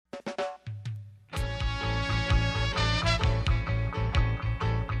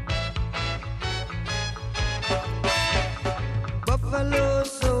Buffalo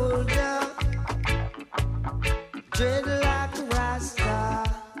soldier, tread like a rasta.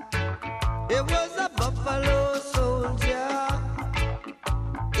 It was a buffalo soldier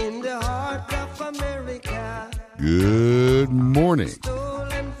in the heart of America. Good morning.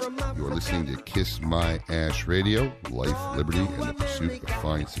 You are listening to Kiss My Ash Radio, Life, Liberty, and the Pursuit of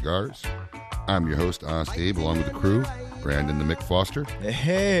Fine Cigars. I'm your host, Honest Abe, along with the crew, Brandon the Mick Foster.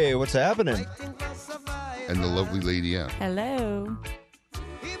 Hey, what's happening? And the lovely Lady M. Hello.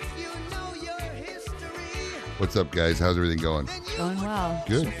 What's up, guys? How's everything going? Going well.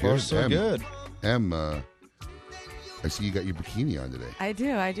 Good. So far, so good. Em, I see you got your bikini on today. I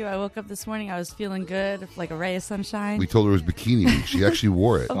do. I woke up this morning. I was feeling good, like a ray of sunshine. We told her it was bikini week. She actually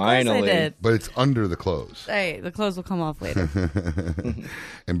wore it. Of Finally. course I did. But it's under the clothes. Hey, the clothes will come off later.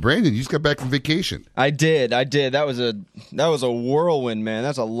 And Brandon, you just got back from vacation. I did. That was a whirlwind, man.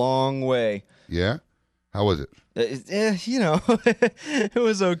 That's a long way. Yeah? How was it? It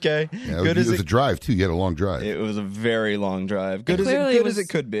was okay. Yeah, Good it as was a drive, too. You had a long drive. It was a very long drive. Good Clearly as it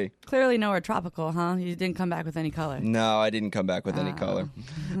could be. Clearly nowhere tropical, huh? You didn't come back with any color. No, I didn't come back with any color.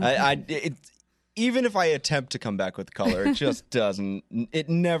 Even if I attempt to come back with color, it just doesn't. It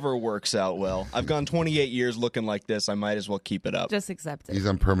never works out well. I've gone 28 years looking like this. I might as well keep it up. Just accept it. He's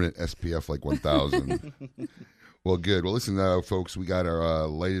on permanent SPF like 1,000. Well, good. Well, listen, folks, we got our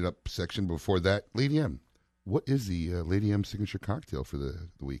lighted up section. Before that, Lady M, what is the Lady M signature cocktail for the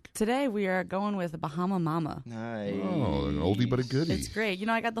week? Today we are going with a Bahama Mama. Nice. Oh, an oldie but a goodie. It's great. You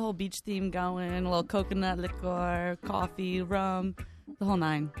know, I got the whole beach theme going, a little coconut liqueur, coffee, rum, the whole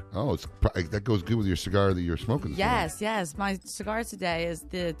nine. Oh, that goes good with your cigar that you're smoking. Yes. My cigar today is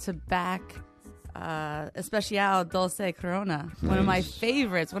the Tobacco Especial Dulce Corona. One of my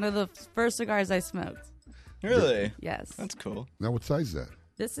favorites. One of the first cigars I smoked. Really? Yes. That's cool. Now, what size is that?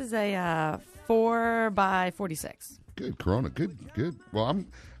 This is a 4x46. Good, Corona. Good. Well,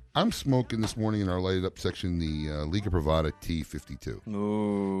 I'm smoking this morning in our lighted up section the Liga Privada T52.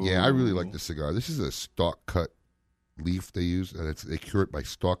 Ooh. Yeah, I really like this cigar. This is a stalk cut leaf they use. They cure it by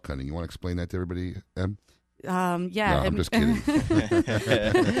stalk cutting. You want to explain that to everybody, Em? Yeah. No, I'm just kidding.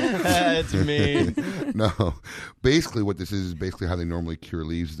 That's mean. No. Basically, what this is basically how they normally cure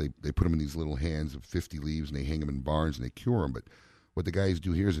leaves. They put them in these little hands of 50 leaves, and they hang them in barns, and they cure them. But what the guys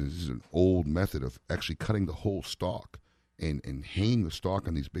do here is this is an old method of actually cutting the whole stalk and hanging the stalk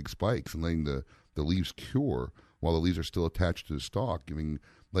on these big spikes and letting the leaves cure while the leaves are still attached to the stalk,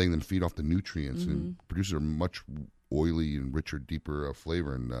 letting them feed off the nutrients and produces a much oily and richer, deeper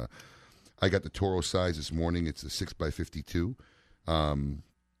flavor. And I got the Toro size this morning. It's a 6x52.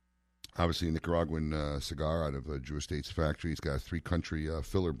 Obviously a Nicaraguan cigar out of Drew Estates factory. It's got a 3-country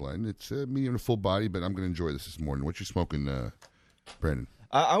filler blend. It's medium to full body, but I'm going to enjoy this morning. What you smoking, Brandon?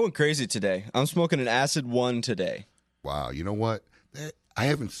 I went crazy today. I'm smoking an Acid 1 today. Wow. You know what? I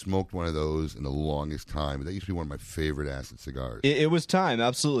haven't smoked one of those in the longest time. That used to be one of my favorite acid cigars. It was time,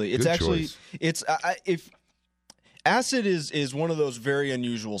 absolutely. It's Good actually choice. it's if Acid is one of those very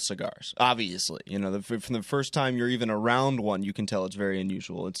unusual cigars. Obviously, from the first time you're even around one, you can tell it's very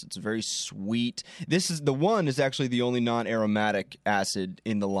unusual. It's very sweet. The one is actually the only non-aromatic acid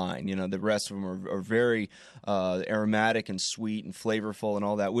in the line. The rest of them are very aromatic and sweet and flavorful and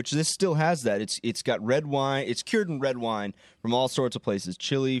all that. Which this still has that. It's got red wine. It's cured in red wine from all sorts of places: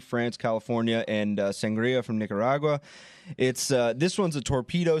 Chile, France, California, and sangria from Nicaragua. It's this one's a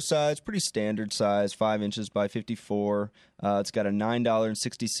torpedo size, pretty standard size, 5 inches by 54. It's got a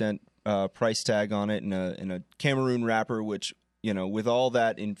 $9.60 price tag on it, and a Cameroon wrapper, which with all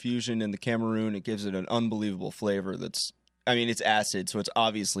that infusion in the Cameroon, it gives it an unbelievable flavor. It's acid, so it's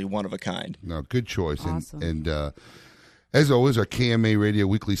obviously one of a kind. No, good choice. Awesome. And as always, our KMA Radio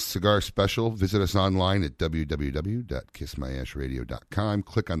Weekly Cigar Special. Visit us online at www.kissmyashradio.com.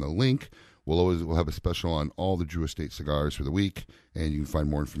 Click on the link. We'll have a special on all the Drew Estate cigars for the week, and you can find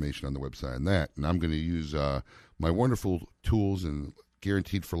more information on the website on that. And I'm going to use my wonderful tools and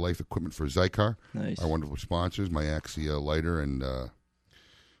guaranteed for life equipment for Zycar, Nice. our wonderful sponsors, my Axia lighter and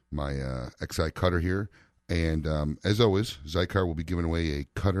my XI cutter here. And as always, Zycar will be giving away a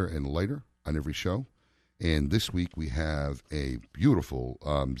cutter and lighter on every show. And this week we have a beautiful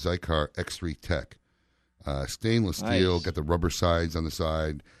Zycar X3 Tech. Stainless steel, Nice. got the rubber sides on the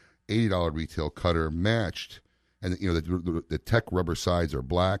side, $80 retail cutter, matched. And, the Tech rubber sides are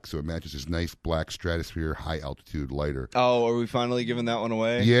black, so it matches this nice black Stratosphere high-altitude lighter. Oh, are we finally giving that one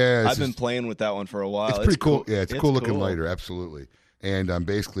away? Yeah. I've been playing with that one for a while. It's pretty cool. Yeah, it's a cool-looking lighter, absolutely. And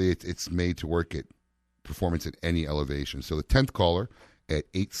basically it's made to work at performance at any elevation. So the 10th caller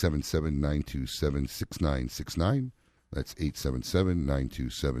at 877-927-6969. That's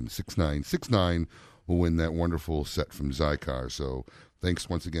 877-927-6969. Will win that wonderful set from Zycar. So thanks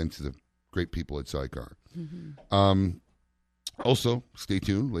once again to the great people at Zycar. Also, stay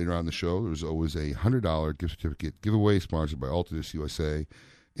tuned. Later on in the show, there's always a $100 gift certificate giveaway sponsored by Altadis USA.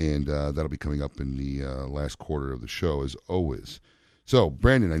 And that'll be coming up in the last quarter of the show, as always. So,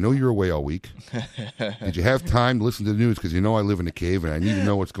 Brandon, I know you're away all week. Did you have time to listen to the news? Because you know I live in a cave and I need to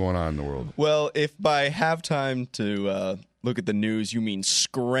know what's going on in the world. Well, if by have time to look at the news, you mean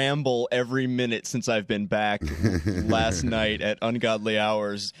scramble every minute since I've been back last night at ungodly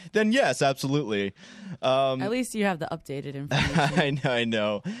hours, then yes, absolutely. At least you have the updated information. I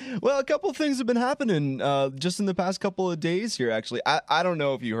know. Well, a couple of things have been happening just in the past couple of days here. Actually, I don't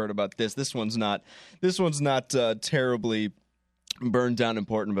know if you heard about this. This one's not terribly burned down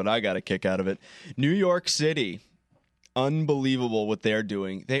important, but I got a kick out of it. New York City. Unbelievable what they're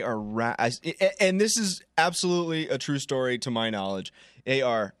doing. They are, and this is absolutely a true story to my knowledge. They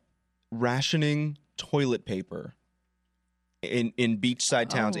are rationing toilet paper in beachside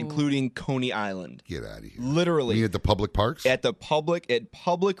towns, including Coney Island. Get out of here. Literally. You mean at the public parks? At public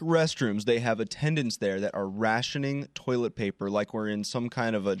restrooms, they have attendants there that are rationing toilet paper like we're in some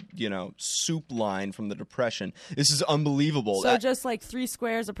kind of a, soup line from the Depression. This is unbelievable. So just like 3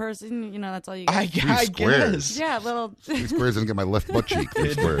 squares a person, that's all you get? I squares? guess. Yeah, little... 3 squares doesn't get my left butt cheek.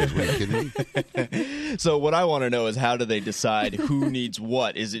 3 squares. Are you kidding me? So what I want to know is how do they decide who needs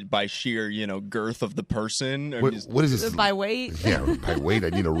what? Is it by sheer, girth of the person? Or What is this? By weight? Yeah, by weight, I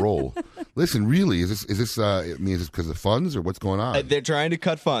need a roll. Listen, really, is this because of funds or what's going on? They're trying to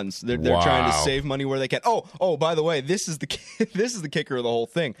cut funds. They're trying to save money where they can. Oh, by the way, this is the kicker of the whole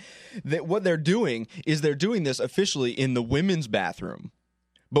thing. What they're doing is they're doing this officially in the women's bathroom.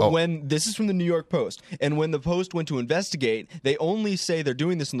 But when this is from the New York Post, and when the Post went to investigate, they only say they're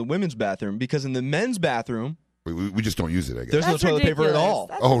doing this in the women's bathroom because in the men's bathroom, we just don't use it, I guess. there's no toilet paper at all.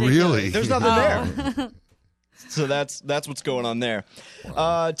 That's really? There's nothing there. So that's what's going on there.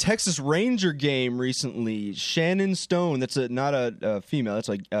 Texas Ranger game recently. Shannon Stone, that's not a female, that's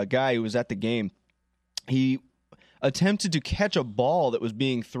a guy who was at the game. He attempted to catch a ball that was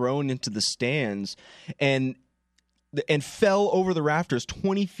being thrown into the stands and fell over the rafters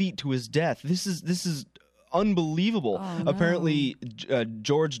 20 feet to his death. This is unbelievable. Oh, no. Apparently,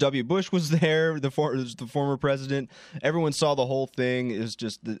 George W. Bush was there, the former president. Everyone saw the whole thing. It was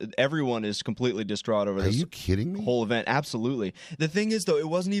just everyone is completely distraught over this. Are you kidding me? Whole event? Absolutely. The thing is, though, it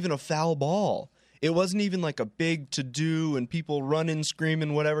wasn't even a foul ball. It wasn't even like a big to-do and people running,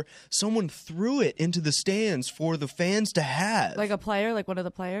 screaming, whatever. Someone threw it into the stands for the fans to have. Like a player, like one of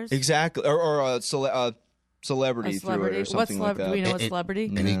the players? Exactly. Or a celebrity threw it or something like that. Do we know what celebrity?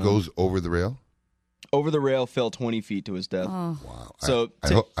 And he goes over the rail? Over the rail, fell 20 feet to his death. Oh, Wow. So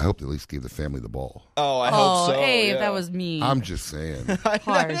I hope they at least gave the family the ball. I hope so. Hey, yeah. that was mean. I'm just saying. Harsh.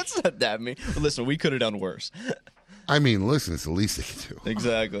 That's not that mean. But listen, we could have done worse. I mean, listen, it's the least they can do.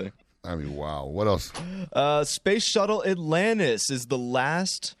 Exactly. I mean, wow. What else? Space Shuttle Atlantis is the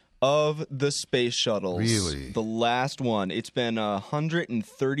last of the space shuttles. Really? The last one. It's been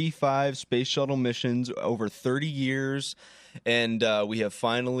 135 space shuttle missions over 30 years. And we have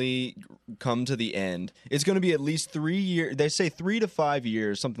finally come to the end. It's going to be at least 3 years. They say 3 to 5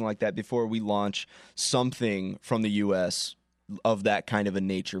 years, something like that, before we launch something from the U.S. of that kind of a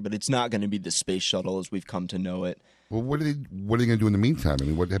nature. But it's not going to be the space shuttle as we've come to know it. Well, what are they going to do in the meantime? I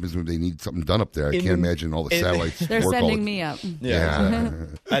mean, what happens when they need something done up there? I can't imagine all the satellites. They're work sending all me up. Yeah.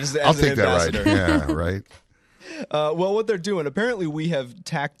 I'll take that right. Yeah, right. Well, what they're doing, apparently we have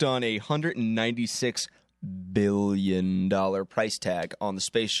tacked on a $196 billion price tag on the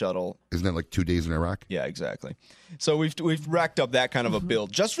space shuttle. Isn't that like 2 days in Iraq? Yeah, exactly. So we've racked up that kind of a bill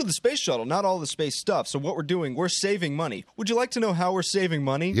just for the space shuttle, not all the space stuff. So what we're doing, we're saving money. Would you like to know how we're saving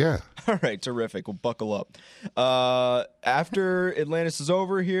money? Yeah. All right, terrific. Well, buckle up. After Atlantis is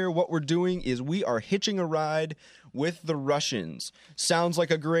over here, what we're doing is we are hitching a ride with the Russians. Sounds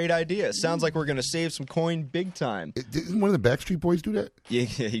like a great idea. Sounds like we're going to save some coin big time. Didn't one of the Backstreet Boys do that? Yeah,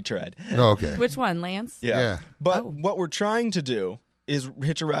 he tried. Oh, okay. Which one, Lance? Yeah. But what we're trying to do is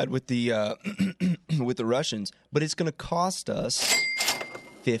hitch a ride with the with the Russians, but it's going to cost us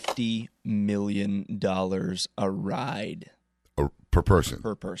 $50 million a ride Per person.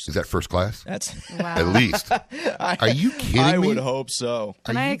 per person. Is that first class? That's Wow. At least. Are you kidding I me? would hope so.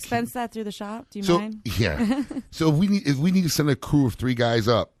 Can Are I you expense that through the shop? Do you So mind? yeah. So if we need to send a crew of 3 guys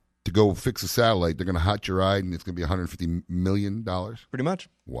up to go fix a satellite, they're going to hot your ride, and it's going to be $150 million. Pretty much.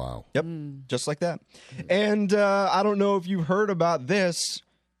 Wow. Yep. Just like that. And I don't know if you've heard about this.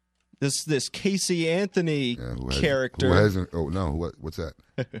 This Casey Anthony character. Who hasn't? Oh no, what's that?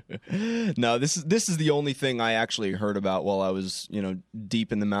 No, this is the only thing I actually heard about while I was,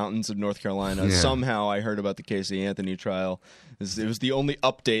 deep in the mountains of North Carolina. Yeah. Somehow I heard about the Casey Anthony trial. It was the only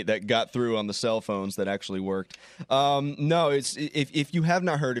update that got through on the cell phones that actually worked. No, it's if you have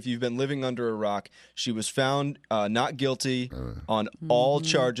not heard, if you've been living under a rock, she was found not guilty on all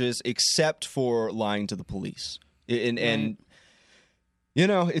charges except for lying to the police. And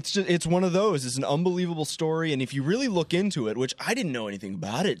it's one of those. It's an unbelievable story, and if you really look into it, which I didn't know anything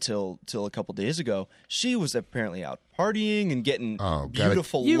about it till a couple days ago, she was apparently out partying and getting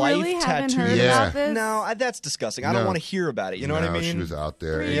beautiful You life really haven't tattoos. heard Yeah. about this? No, that's disgusting. I don't want to hear about it. You know what I mean? She was out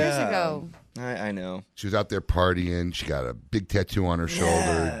there. 3 years ago. I know. She was out there partying. She got a big tattoo on her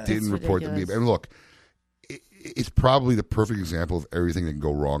shoulder. Didn't That's report the ridiculous. people. And look, it's probably the perfect example of everything that can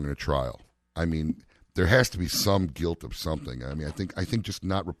go wrong in a trial. I mean, there has to be some guilt of something. I mean, I think just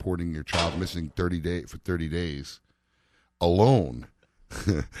not reporting your child missing 30 days alone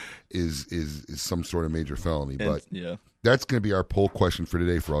is some sort of major felony. But that's going to be our poll question for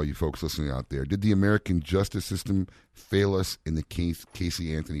today for all you folks listening out there. Did the American justice system fail us in the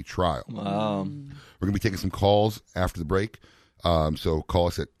Casey Anthony trial? We're going to be taking some calls after the break. So call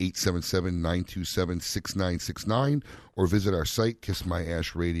us at 877-927-6969 or visit our site,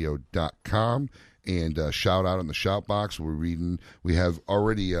 kissmyashradio.com. And shout out on the shout box. We have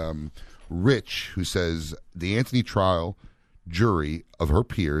already Rich, who says the Anthony trial jury of her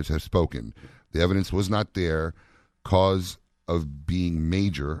peers have spoken. The evidence was not there, cause of being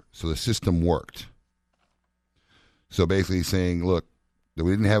major, so the system worked. So basically he's saying, look, that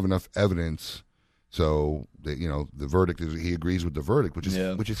we didn't have enough evidence, so that, the verdict is, he agrees with the verdict, which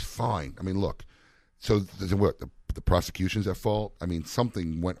is fine. I mean, look, so the prosecution's at fault. I mean,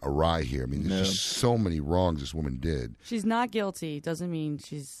 something went awry here. I mean, there's just so many wrongs this woman did. She's not guilty. Doesn't mean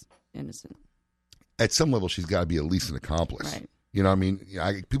she's innocent. At some level, she's got to be at least an accomplice. Right. You know what I mean?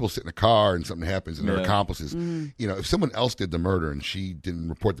 People sit in a car and something happens and they're accomplices. If someone else did the murder and she didn't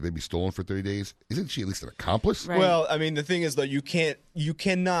report the baby stolen for 30 days, isn't she at least an accomplice? Right. Well, I mean, the thing is, though, you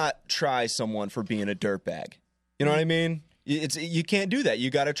cannot try someone for being a dirtbag. You know what I mean? You can't do that. You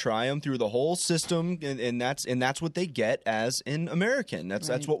got to try them through the whole system, and that's what they get as an American.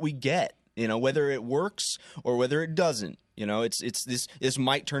 That's what we get. Whether it works or whether it doesn't. This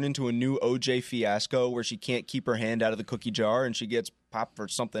might turn into a new OJ fiasco where she can't keep her hand out of the cookie jar and she gets popped for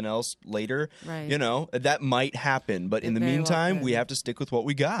something else later. Right. That might happen. But in the meantime, we have to stick with what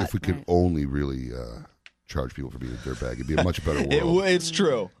we got. If we could only really charge people for being a dirtbag, it'd be a much better world. It's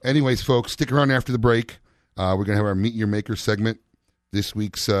true. Anyways, folks, stick around after the break. We're going to have our Meet Your Maker segment. This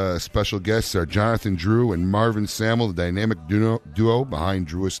week's special guests are Jonathan Drew and Marvin Samuel, the dynamic duo behind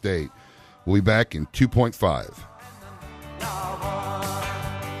Drew Estate. We'll be back in 2.5.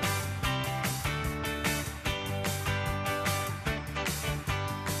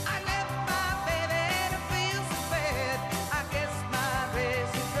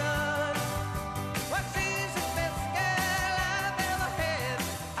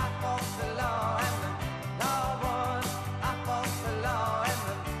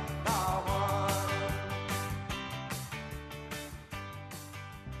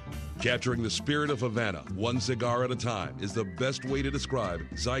 Capturing the spirit of Havana, one cigar at a time, is the best way to describe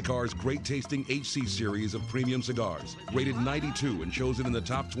Zykar's great-tasting HC series of premium cigars. Rated 92 and chosen in the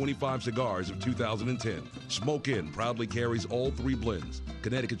top 25 cigars of 2010. Smoke Inn proudly carries all three blends,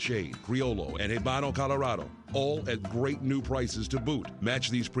 Connecticut Shade, Criollo, and Habano Colorado, all at great new prices to boot. Match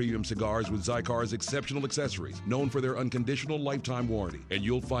these premium cigars with Zykar's exceptional accessories, known for their unconditional lifetime warranty, and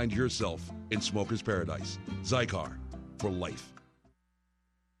you'll find yourself in smoker's paradise. Zykar, for life.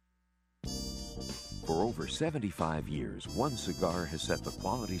 For over 75 years, one cigar has set the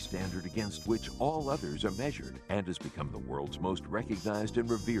quality standard against which all others are measured and has become the world's most recognized and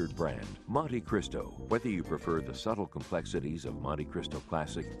revered brand, Monte Cristo. Whether you prefer the subtle complexities of Monte Cristo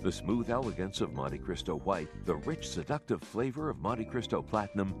Classic, the smooth elegance of Monte Cristo White, the rich, seductive flavor of Monte Cristo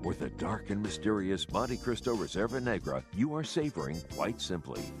Platinum, or the dark and mysterious Monte Cristo Reserva Negra, you are savoring, quite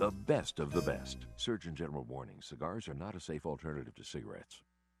simply, the best of the best. Surgeon General warning, cigars are not a safe alternative to cigarettes.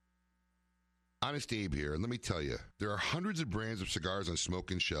 Honest Abe here, and let me tell you, there are hundreds of brands of cigars on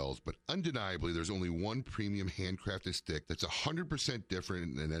smoking shelves, but undeniably there's only one premium handcrafted stick that's 100%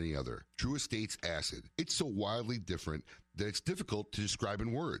 different than any other. Drew Estate's Acid. It's so wildly different that it's difficult to describe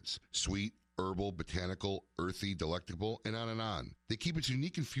in words. Sweet, herbal, botanical, earthy, delectable, and on and on. They keep its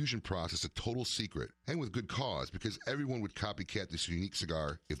unique infusion process a total secret, and with good cause, because everyone would copycat this unique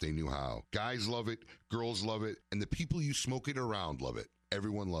cigar if they knew how. Guys love it, girls love it, and the people you smoke it around love it.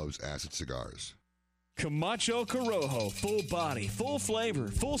 Everyone loves Acid cigars. Camacho Corojo, full body, full flavor,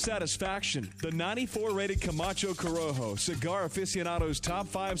 full satisfaction. The 94 rated Camacho Corojo, Cigar Aficionado's top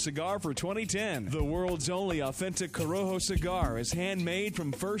 5 cigar for 2010. The world's only authentic Corojo cigar is handmade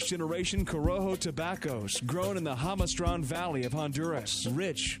from first generation Corojo tobaccos, grown in the Jamastran Valley of Honduras.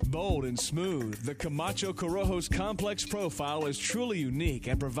 Rich, bold, and smooth, the Camacho Corojo's complex profile is truly unique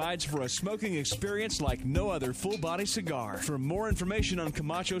and provides for a smoking experience like no other full body cigar. For more information on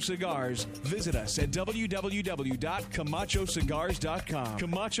Camacho cigars, visit us at www.camachocigars.com.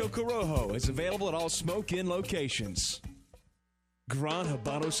 Camacho Corojo is available at all Smoke-In locations. Gran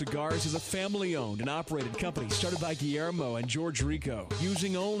Habano Cigars is a family-owned and operated company started by Guillermo and George Rico.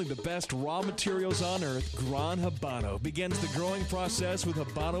 Using only the best raw materials on earth, Gran Habano begins the growing process with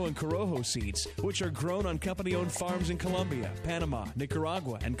Habano and Corojo seeds, which are grown on company-owned farms in Colombia, Panama,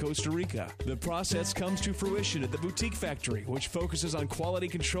 Nicaragua, and Costa Rica. The process comes to fruition at the Boutique Factory, which focuses on quality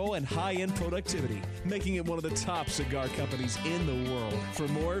control and high-end productivity, making it one of the top cigar companies in the world. For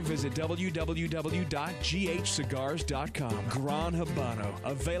more, visit www.ghcigars.com. Gran Habano,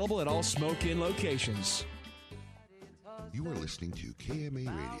 available at all Smoke-In locations. You are listening to KMA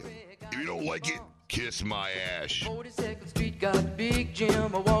Radio. If you don't like it, kiss my ash. 42nd Street got Big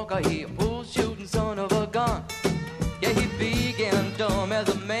Jim, a walker, he a bull shooting son of a gun. Yeah, he big and dumb as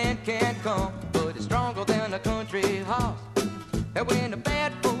a man can come, but he's stronger than a country horse. And when the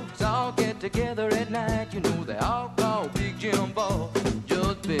bad folks all get together at night, you know they all call Big Jim Ball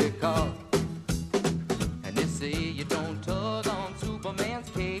just because. And they say you don't tug on Superman's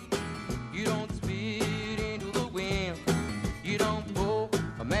cape, you don't spit into the wind, you don't pull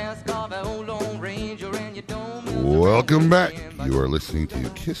a mask off an old Lone Ranger, and you don't... Welcome back. You are listening to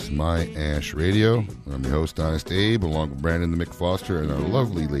Kiss My Ash Radio. I'm your host, Honest Abe, along with Brandon the Mick Foster and our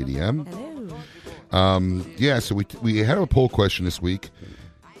lovely Lady M. Hello. So we had a poll question this week.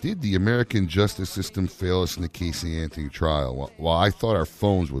 Did the American justice system fail us in the Casey Anthony trial? Well, I thought our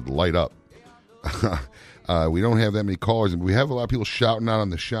phones would light up. We don't have that many callers, and we have a lot of people shouting out on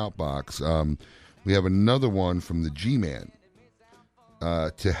the shout box. We have another one from the G-Man.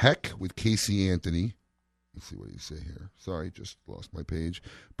 To heck with Casey Anthony. Let's see what he say here. Sorry, just lost my page.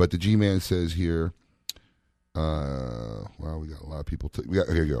 But the G-Man says here, wow, we got a lot of people.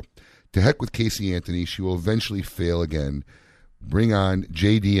 Here you go. To heck with Casey Anthony. She will eventually fail again. Bring on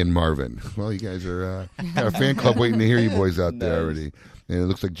JD and Marvin. Well, you guys are got a fan club waiting to hear you boys out there already. And it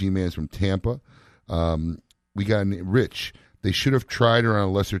looks like G-Man's from Tampa. We got Rich. They should have tried her on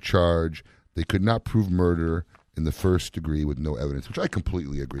a lesser charge. They could not prove murder in the first degree with no evidence, which I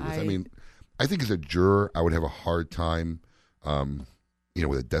completely agree with. I mean, I think as a juror, I would have a hard time,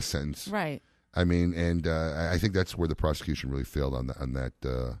 with a death sentence. Right. I mean, and I think that's where the prosecution really failed on that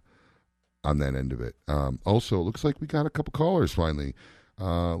end of it. Also, it looks like we got a couple callers finally.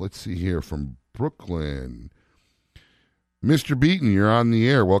 Let's see here from Brooklyn. Mr. Beaton, you're on the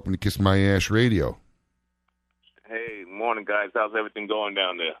air. Welcome to Kiss My Ash Radio. Hey, morning, guys. How's everything going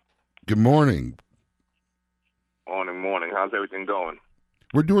down there? Good morning. Morning. How's everything going?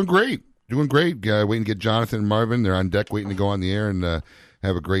 We're doing great. Waiting to get Jonathan and Marvin. They're on deck waiting to go on the air and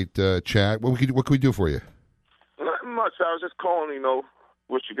have a great chat. What can we do for you? Not much. I was just calling,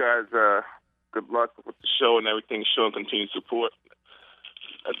 wish you guys good luck with the show and everything, showing continued support.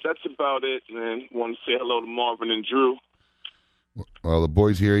 That's about it, man. Want to say hello to Marvin and Drew. Well, the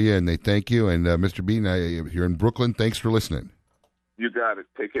boys hear you, and they thank you. And Mr. Bean, you're in Brooklyn. Thanks for listening. You got it.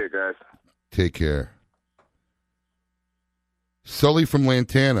 Take care, guys. Take care. Sully from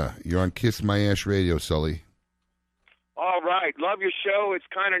Lantana, you're on Kiss My Ash Radio, Sully. All right. Love your show. It's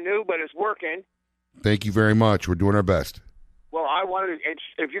kind of new, but it's working. Thank you very much. We're doing our best. Well, I wanted to,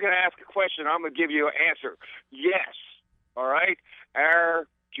 if you're going to ask a question, I'm going to give you an answer. Yes. All right? Our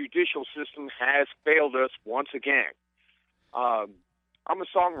judicial system has failed us once again. I'm a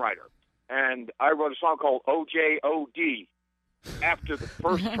songwriter, and I wrote a song called OJOD after the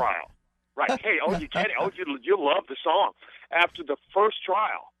first trial. Right. Hey, you get it. You love the song. After the first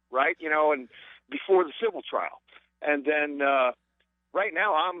trial, right? And before the civil trial. And then right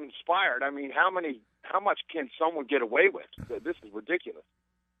now I'm inspired. I mean, how much can someone get away with? This is ridiculous.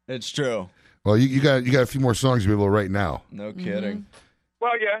 It's true. Well, you got a few more songs you'll be able to write now. No kidding.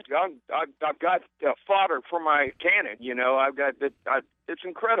 Well, yeah, I've got fodder for my cannon. I've got that. It's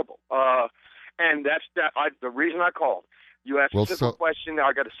incredible. And that's the reason I called. You asked a simple question.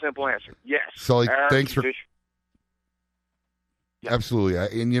 I got a simple answer. Yes. Sully, thanks for. Yeah. Absolutely.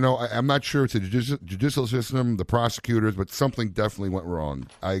 I'm not sure it's a judicial system, the prosecutors, but something definitely went wrong.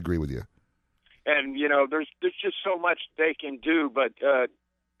 I agree with you. And, there's just so much they can do, but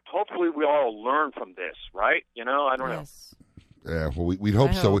hopefully we all learn from this, right? I don't know. Yeah, well, we'd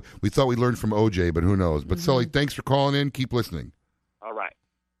hope I so. hope. We thought we learned from OJ, but who knows? But Sully, thanks for calling in. Keep listening. All right.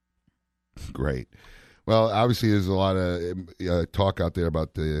 Great. Well, obviously, there's a lot of talk out there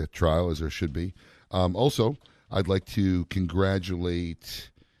about the trial, as there should be. Also, I'd like to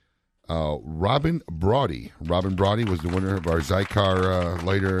congratulate Robin Brody. Robin Brody was the winner of our Zycar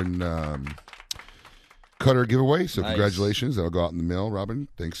lighter and cutter giveaway. So Nice. congratulations. That'll go out in the mail, Robin.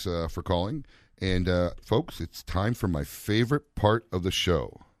 Thanks for calling. And, folks, it's time for my favorite part of the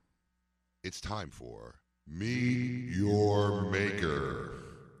show. It's time for Meet Your Maker.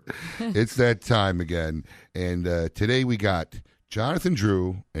 It's that time again. And today we got Jonathan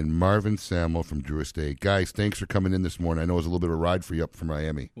Drew and Marvin Samuel from Drew Estate. Guys, thanks for coming in this morning. I know it was a little bit of a ride for you up from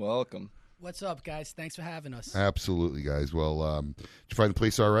Miami. Welcome. What's up, guys? Thanks for having us. Absolutely, guys. Well, did you find the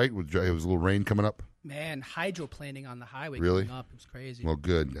place all right? It was a little rain coming up? Man, hydroplaning on the highway Really? coming up. It was crazy. Well,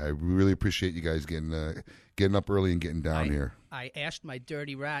 good. I really appreciate you guys getting up early and getting down here. I ashed my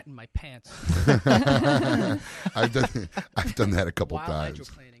dirty rat in my pants. I've done that a couple While times.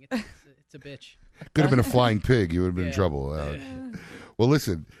 hydroplaning. It's a bitch. Could have been a flying pig. You would have been in Yeah. trouble. Well,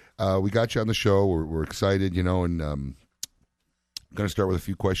 listen, we got you on the show. We're excited, and I'm going to start with a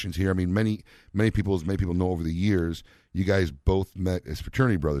few questions here. I mean, many people know over the years, you guys both met as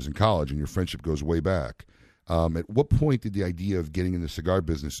fraternity brothers in college, and your friendship goes way back. At what point did the idea of getting in the cigar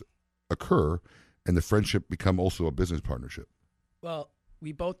business occur, and the friendship become also a business partnership? Well,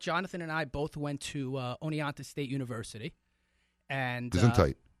 Jonathan and I both went to Oneonta State University. And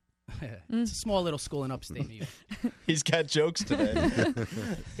Gesundheit. it's a small little school in upstate New York. He's got jokes today.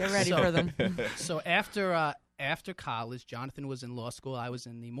 Get ready for them. So after college, Jonathan was in law school. I was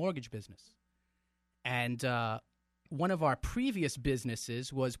in the mortgage business. And one of our previous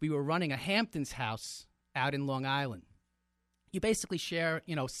businesses was we were running a Hamptons house out in Long Island. You basically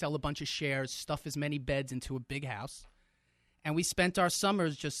sell a bunch of shares, stuff as many beds into a big house. And we spent our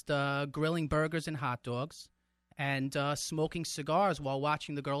summers just grilling burgers and hot dogs and smoking cigars while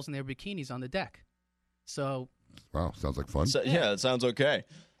watching the girls in their bikinis on the deck. So, Wow, sounds like fun. So, yeah, it sounds okay.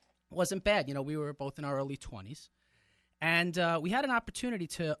 wasn't bad. We were both in our early 20s. And we had an opportunity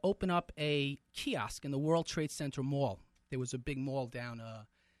to open up a kiosk in the World Trade Center Mall. There was a big mall down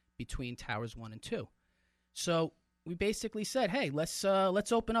between Towers 1 and 2. So we basically said, hey, let's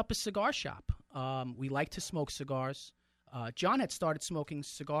open up a cigar shop. We like to smoke cigars. John had started smoking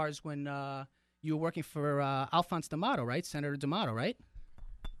cigars when you were working for Alphonse D'Amato, right? Senator D'Amato, right?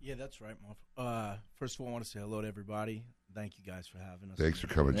 Yeah, that's right, Marv. First of all, I want to say hello to everybody. Thank you guys for having us. Thanks for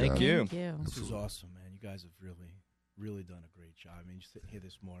coming, Thank John. you. Thank you. This is awesome, man. You guys have really done a great job. I mean, sitting here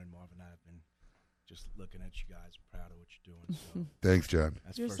this morning, Marv and I have been just looking at you guys, proud of what you're doing. So Thanks, John.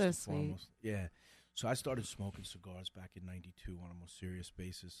 that's You're first so and sweet. foremost. Yeah. So I started smoking cigars back in '92 on a more serious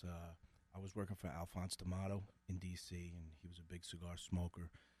basis. I was working for Alphonse D'Amato in D.C., and he was a big cigar smoker.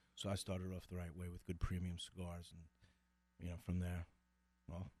 So I started off the right way with good premium cigars, and from there,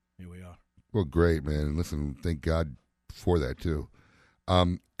 well, here we are. Well, great, man. And listen, thank God for that, too.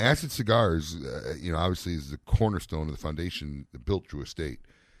 Acid Cigars, obviously is the cornerstone of the foundation that built Drew Estate.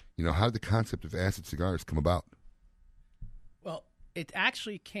 How did the concept of Acid Cigars come about? Well, it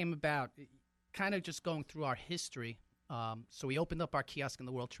actually came about kind of just going through our history. So we opened up our kiosk in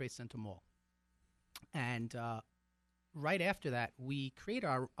the World Trade Center Mall. And right after that, we created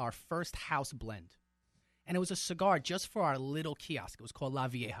our first house blend. And it was a cigar just for our little kiosk. It was called La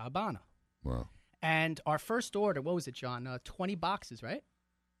Vieja Habana. Wow. And our first order, what was it, John? 20 boxes, right?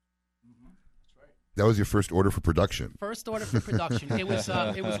 That was your first order for production. First order for production. It was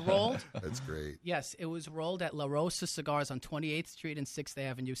rolled. That's great. Yes, it was rolled at La Rosa Cigars on 28th Street and 6th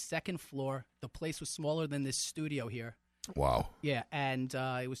Avenue, second floor. The place was smaller than this studio here. Wow. Yeah, and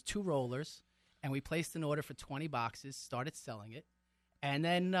it was 2 rollers, and we placed an order for 20 boxes, started selling it, and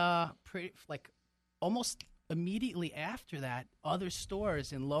then almost immediately after that, other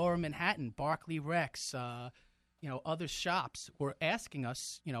stores in Lower Manhattan, Barclay Rex, other shops were asking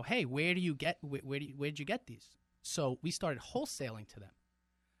us, hey, where did you get these? So we started wholesaling to them.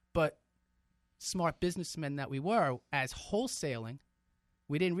 But smart businessmen that we were, as wholesaling,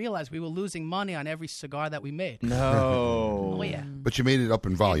 we didn't realize we were losing money on every cigar that we made. No. Oh, yeah. But you made it up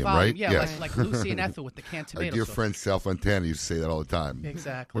in volume, right? Yeah, Yes. like Lucy and Ethel with the canned Our tomato dear sauce. friend Sal Fontana used to say that all the time.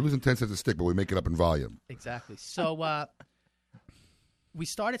 Exactly. We're losing 10 cents a stick, but we make it up in volume. Exactly. So we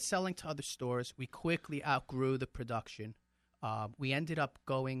started selling to other stores. We quickly outgrew the production. We ended up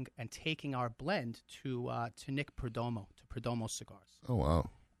going and taking our blend to Nick Perdomo, to Perdomo Cigars. Oh, wow.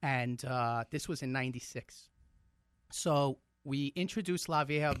 And this was in '96. So we introduced La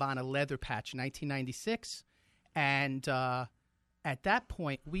Vieja Habana Leather Patch in 1996. And at that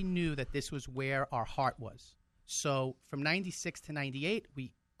point, we knew that this was where our heart was. So from 96 to 98,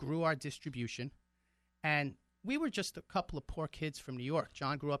 we grew our distribution, and we were just a couple of poor kids from New York.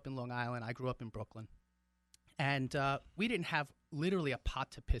 John grew up in Long Island. I grew up in Brooklyn. And we didn't have literally a pot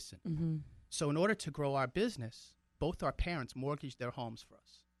to piss in. Mm-hmm. So in order to grow our business, both our parents mortgaged their homes for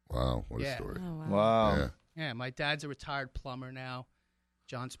us. Wow, what a story. Oh, wow. Wow. Yeah. Yeah, my dad's a retired plumber now.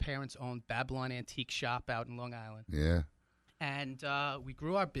 John's parents owned Babylon Antique Shop out in Long Island. Yeah. And we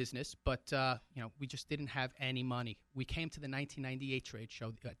grew our business, but we just didn't have any money. We came to the 1998 trade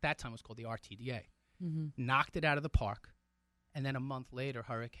show. At that time, it was called the RTDA. Mm-hmm. Knocked it out of the park, and then a month later,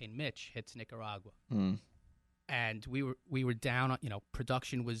 Hurricane Mitch hits Nicaragua, and we were down.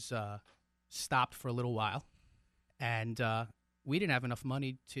 Production was stopped for a little while, and we didn't have enough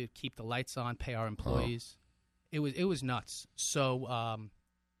money to keep the lights on, pay our employees. It was nuts. So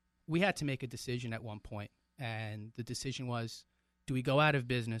we had to make a decision at one point. And the decision was, do we go out of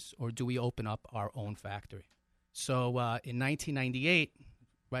business or do we open up our own factory? So in 1998,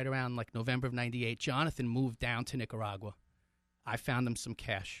 right around like November of 98, Jonathan moved down to Nicaragua. I found him some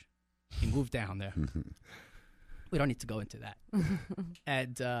cash. He moved down there. We don't need to go into that.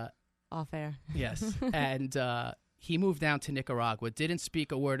 And off air. Yes. And he moved down to Nicaragua, didn't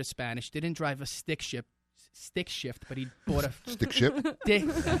speak a word of Spanish, didn't drive a stick shift, but he bought a Stick shift?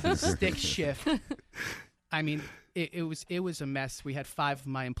 stick shift. I mean, it was a mess. We had 5 of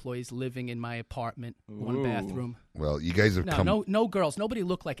my employees living in my apartment, one bathroom. Well, you guys have come. No girls. Nobody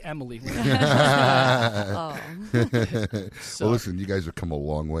looked like Emily. Well, listen, you guys have come a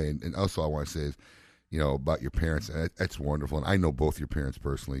long way, and also I want to say is, about your parents. That's wonderful, and I know both your parents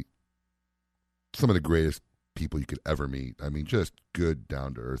personally. Some of the greatest people you could ever meet. I mean, just good,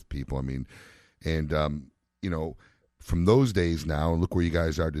 down to earth people. I mean, and from those days now, and look where you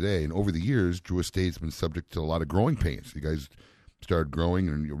guys are today. And over the years, Drew Estate's been subject to a lot of growing pains. You guys started growing,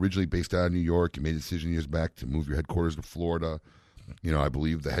 and you're originally based out of New York. You made a decision years back to move your headquarters to Florida. I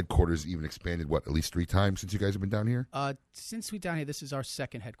believe the headquarters even expanded, at least 3 times since you guys have been down here? Since we're down here, this is our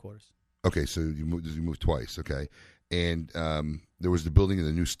second headquarters. Okay, so you moved twice, okay. And there was the building of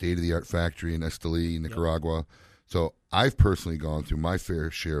the new state-of-the-art factory in Esteli, Nicaragua. Yep. So I've personally gone through my fair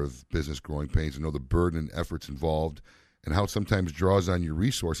share of business growing pains and know the burden and efforts involved and how it sometimes draws on your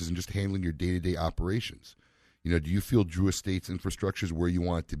resources and just handling your day-to-day operations. Do you feel Drew Estate's infrastructure is where you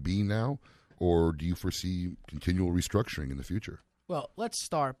want it to be now, or do you foresee continual restructuring in the future? Well, let's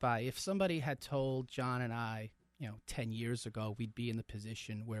start by, if somebody had told John and I, 10 years ago we'd be in the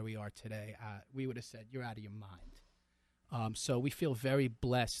position where we are today, we would have said, you're out of your mind. So we feel very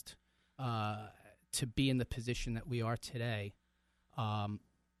blessed to be in the position that we are today.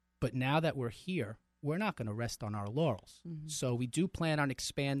 But now that we're here, we're not going to rest on our laurels. Mm-hmm. So we do plan on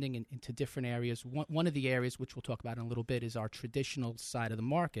expanding into different areas. One of the areas, which we'll talk about in a little bit, is our traditional side of the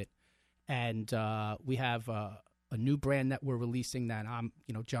market. And we have a new brand that we're releasing that John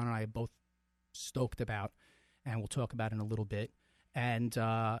and I are both stoked about, and we'll talk about in a little bit. And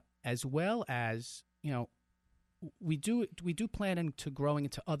as well as, we do plan to growing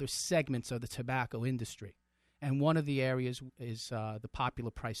into other segments of the tobacco industry. And one of the areas is the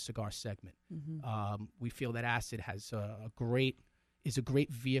popular price cigar segment. Mm-hmm. We feel that Acid has a great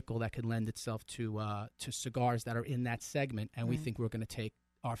vehicle that can lend itself to cigars that are in that segment, and we think we're going to take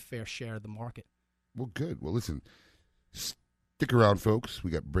our fair share of the market. Well, good. Well, listen, stick around, folks. We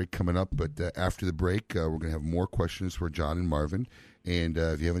got a break coming up, but after the break, we're going to have more questions for John and Marvin. And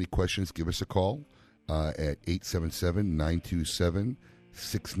if you have any questions, give us a call at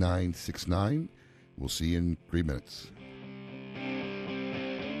 877-927-6969. We'll see you in 3 minutes.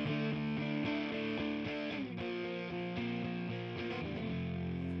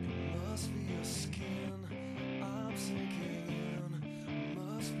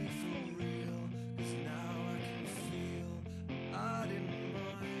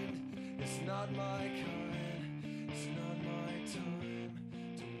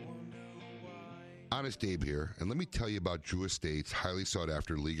 Honest Abe here, and let me tell you about Drew Estate's highly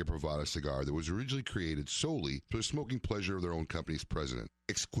sought-after Liga Privada cigar that was originally created solely for the smoking pleasure of their own company's president.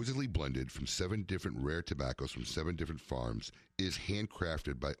 Exquisitely blended from 7 different rare tobaccos from 7 different farms, it is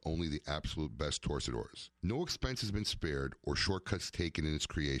handcrafted by only the absolute best torcedores. No expense has been spared or shortcuts taken in its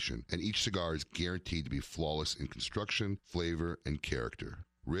creation, and each cigar is guaranteed to be flawless in construction, flavor, and character.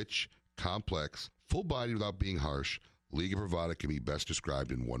 Rich, complex, full-bodied without being harsh, Liga Privada can be best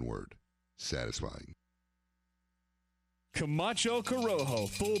described in one word: satisfying. Camacho Corojo,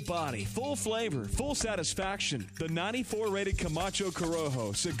 full body, full flavor, full satisfaction. The 94 rated Camacho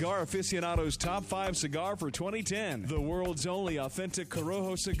Corojo, Cigar Aficionado's top 5 cigar for 2010. The world's only authentic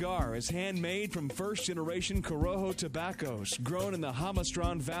Corojo cigar is handmade from first generation Corojo tobaccos, grown in the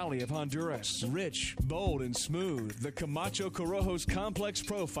Jamastran Valley of Honduras. Rich, bold, and smooth, the Camacho Corojo's complex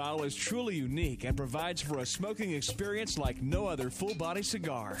profile is truly unique and provides for a smoking experience like no other full body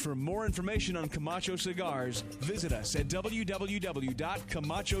cigar. For more information on Camacho cigars, visit us at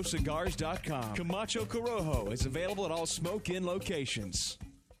www.camachocigars.com. Camacho Corojo is available at all smoke-in locations.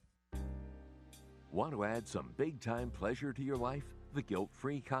 Want to add some big-time pleasure to your life? The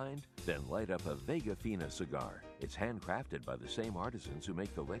guilt-free kind? Then light up a Vega Fina cigar. It's handcrafted by the same artisans who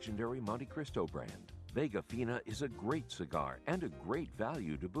make the legendary Monte Cristo brand. Vega Fina is a great cigar and a great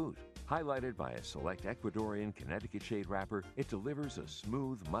value to boot. Highlighted by a select Ecuadorian Connecticut shade wrapper, it delivers a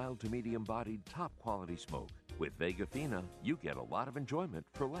smooth, mild to medium-bodied, top-quality smoke. With Vega Fina, you get a lot of enjoyment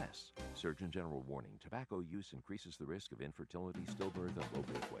for less. Surgeon General warning, tobacco use increases the risk of infertility, stillbirth, and low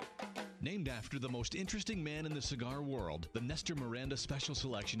birth weight. Named after the most interesting man in the cigar world, the Nestor Miranda Special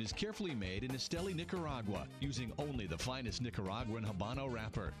Selection is carefully made in Esteli, Nicaragua, using only the finest Nicaraguan Habano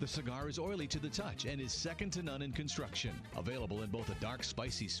wrapper. The cigar is oily to the touch and is second to none in construction. Available in both a dark,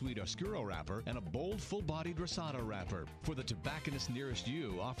 spicy, sweet Oscuro wrapper and a bold, full-bodied Rosado wrapper. For the tobacconist nearest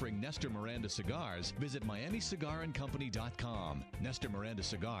you offering Nestor Miranda cigars, visit MiamiCigarAndCompany.com. Nestor Miranda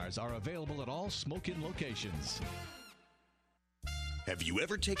cigars are available at all smoke-in locations. Have you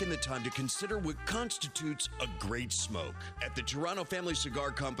ever taken the time to consider what constitutes a great smoke? At the Toronto Family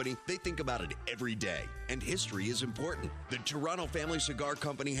Cigar Company, they think about it every day, and history is important. The Toronto Family Cigar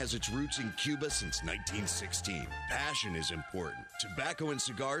Company has its roots in Cuba since 1916. Passion is important. Tobacco and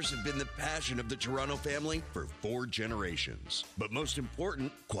cigars have been the passion of the Toronto family for 4 generations. But most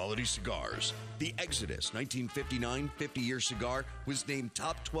important, quality cigars. The Exodus 1959 50-year cigar was named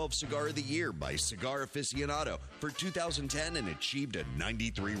Top 12 Cigar of the Year by Cigar Aficionado for 2010 and achieved a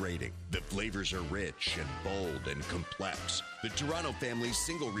 93 rating. The flavors are rich and bold and complex. The Toronto family's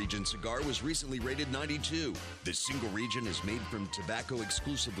single region cigar was recently rated 92. The single region is made from tobacco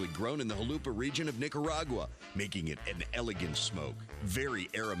exclusively grown in the Jalupa region of Nicaragua, making it an elegant smoke. Very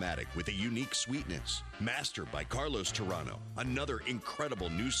aromatic with a unique sweetness. Mastered by Carlos Toronto, another incredible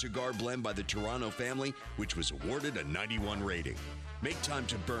new cigar blend by the Toronto family, which was awarded a 91 rating. Make time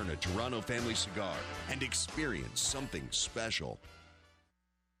to burn a Toronto family cigar and experience something special.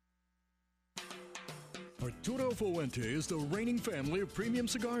 Arturo Fuente is the reigning family of premium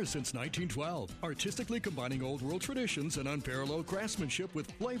cigars since 1912. Artistically combining old world traditions and unparalleled craftsmanship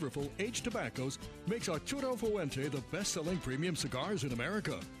with flavorful aged tobaccos makes Arturo Fuente the best-selling premium cigars in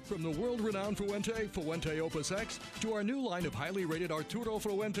America. From the world-renowned Fuente, Fuente Opus X, to our new line of highly rated Arturo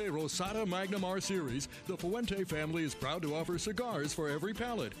Fuente Rosada Magnum R Series, the Fuente family is proud to offer cigars for every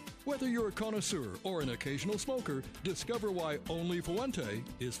palate. Whether you're a connoisseur or an occasional smoker, discover why only Fuente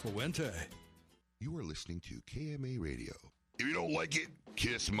is Fuente. You are listening to KMA Radio. If you don't like it,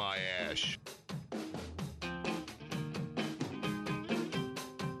 kiss my ash.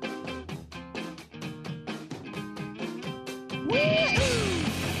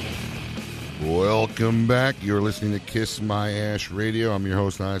 Welcome back. You're listening to Kiss My Ash Radio. I'm your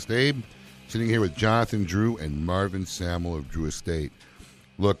host, Honest Abe, sitting here with Jonathan Drew and Marvin Samuel of Drew Estate.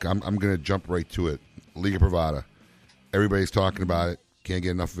 Look, I'm going to jump right to it. Liga Privada. Everybody's talking about it. Can't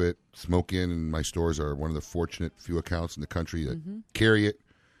get enough of it. Smoke In and my stores are one of the fortunate few accounts in the country that carry it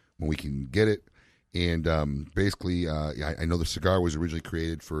when we can get it. And basically, I know the cigar was originally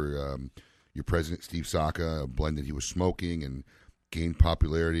created for your president, Steve Saka, a blend that he was smoking and gained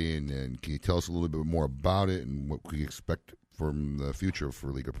popularity. And can you tell us a little bit more about it and what we expect from the future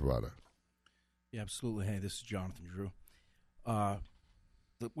for Liga Privada? Yeah, absolutely. Hey, this is Jonathan Drew.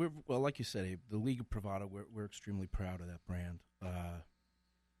 Like you said, Abe, the Liga Privada, we're extremely proud of that brand.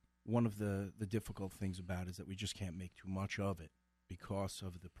 One of the difficult things about it is that we just can't make too much of it because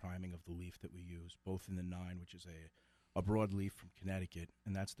of the priming of the leaf that we use, both in the 9, which is a broad leaf from Connecticut,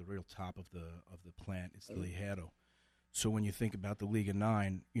 and that's the real top of the plant. It's the Ligero. So when you think about the Liga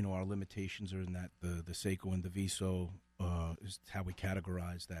 9, our limitations are in that the Seco and the Viso is how we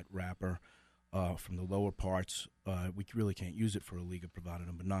categorize that wrapper. From the lower parts, we really can't use it for a Liga Privada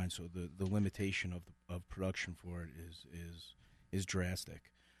number 9. So the limitation of production for it is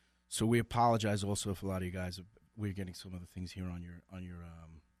drastic. So we apologize also if a lot of you guys we're getting some of the things here on your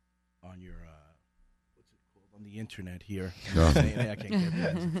what's it called on the internet here. I can't get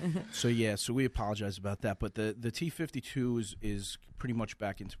that. So we apologize about that. But the T52 is pretty much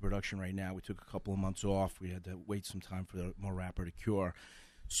back into production right now. We took a couple of months off. We had to wait some time for the more wrapper to cure.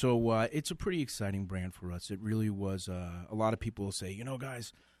 So it's a pretty exciting brand for us. It really was. A lot of people will say,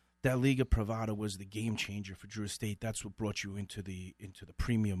 guys, that Liga Privada was the game changer for Drew Estate. That's what brought you into the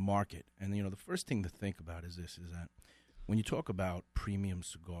premium market. And the first thing to think about is that when you talk about premium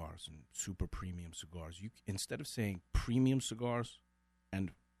cigars and super premium cigars, you instead of saying premium cigars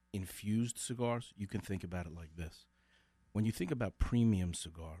and infused cigars, you can think about it like this. When you think about premium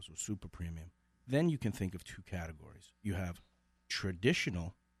cigars or super premium, then you can think of two categories. You have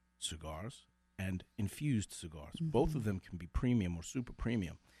traditional cigars and infused cigars. Mm-hmm. Both of them can be premium or super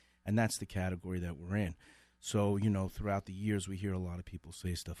premium, and that's the category that we're in. So, throughout the years, we hear a lot of people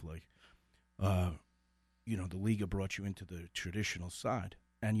say stuff like, the Liga brought you into the traditional side.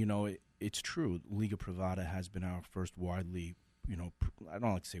 And, it's true. Liga Privada has been our first widely, I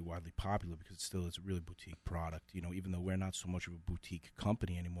don't like to say widely popular because it still is a really boutique product, even though we're not so much of a boutique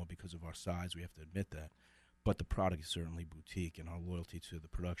company anymore because of our size, we have to admit that. But the product is certainly boutique, and our loyalty to the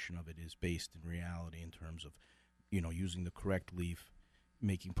production of it is based in reality in terms of, using the correct leaf,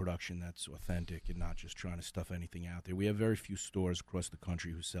 making production that's authentic and not just trying to stuff anything out there. We have very few stores across the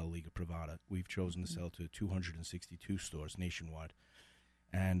country who sell Liga Privada. We've chosen to sell to 262 stores nationwide.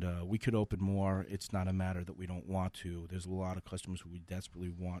 And we could open more. It's not a matter that we don't want to. There's a lot of customers who we desperately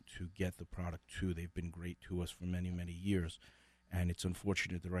want to get the product to. They've been great to us for many, many years. And it's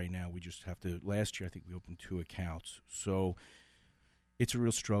unfortunate that right now we just have to. Last year, I think we opened 2 accounts. So it's a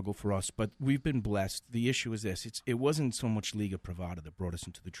real struggle for us. But we've been blessed. The issue is this. It wasn't so much Liga Privada that brought us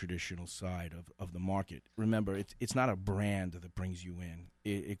into the traditional side of the market. Remember, it's not a brand that brings you in.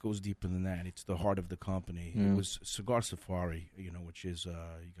 It goes deeper than that. It's the heart of the company. It was Cigar Safari, which is,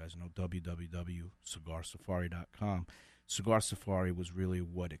 you guys know, www.cigarsafari.com. Cigar Safari was really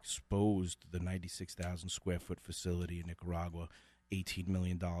what exposed the 96,000 square foot facility in Nicaragua, $18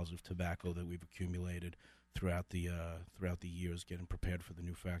 million of tobacco that we've accumulated throughout the years, getting prepared for the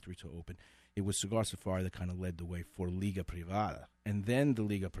new factory to open. It was Cigar Safari that kind of led the way for Liga Privada, and then the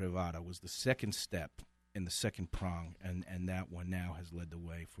Liga Privada was the second step in the second prong, and that one now has led the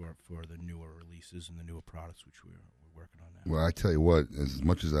way for the newer releases and the newer products which we're working on now. Well, I tell you what, as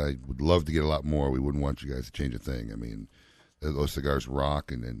much as I would love to get a lot more, we wouldn't want you guys to change a thing. I mean, those cigars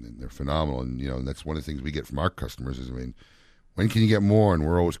rock, and they're phenomenal. And, and that's one of the things we get from our customers is, when can you get more? And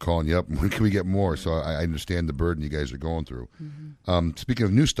we're always calling you up. When can we get more? So I understand the burden you guys are going through. Mm-hmm. Speaking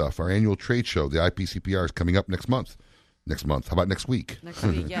of new stuff, our annual trade show, the IPCPR, is coming up next month. Next month. How about next week? Next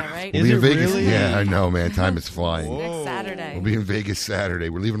week, yeah, right? We'll be in Vegas. Really? Yeah, I know, man. Time is flying. Next Saturday. We'll be in Vegas Saturday.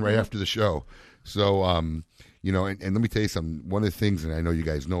 We're leaving right after the show. So, and let me tell you something. One of the things, and I know you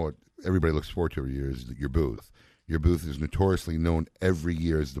guys know it, everybody looks forward to every year, is your booth. Your booth is notoriously known every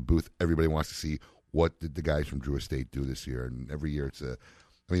year as the booth everybody wants to see. What did the guys from Drew Estate do this year? And every year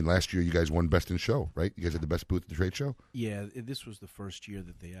last year you guys won Best in Show, right? You guys had the best booth at the trade show? Yeah, this was the first year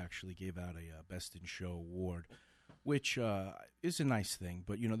that they actually gave out a Best in Show award, which is a nice thing.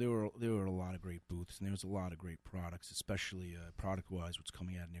 But, there were a lot of great booths, and there was a lot of great products, especially product-wise. What's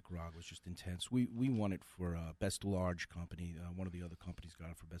coming out of Nicaragua was just intense. We won it for Best Large Company. One of the other companies got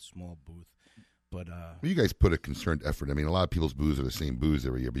it for Best Small Booth. But you guys put a concerned effort. A lot of people's booths are the same booths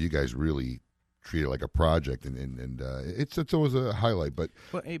every year, but you guys really treat it like a project, and it's always a highlight. But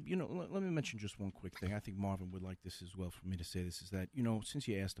Abe, let me mention just one quick thing. I think Marvin would like this as well for me to say this, is that, since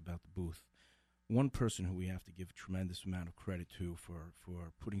you asked about the booth, one person who we have to give a tremendous amount of credit to for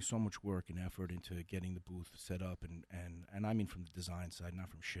putting so much work and effort into getting the booth set up, and I mean from the design side, not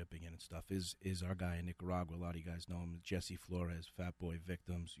from shipping and stuff, is our guy in Nicaragua. A lot of you guys know him, Jesse Flores, Fat Boy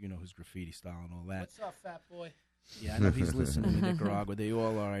Victims, his graffiti style and all that. What's up, Fat Boy? Yeah, I know he's listening to Nicaragua. They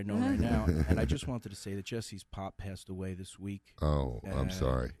all are, I know right now. And I just wanted to say that Jesse's pop passed away this week. Oh, I'm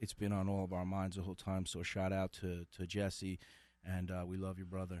sorry. It's been on all of our minds the whole time, so shout out to Jesse, and we love you,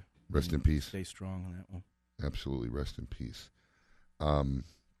 brother. Rest in peace. Stay strong on that one. Absolutely, rest in peace.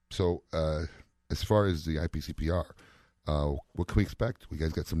 So as far as the IPCPR, what can we expect? We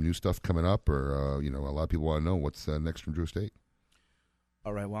guys got some new stuff coming up, or a lot of people want to know what's next from Drew Estate.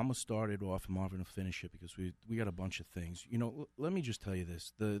 All right, well, I'm going to start it off, and Marvin will finish it, because we got a bunch of things. Let me just tell you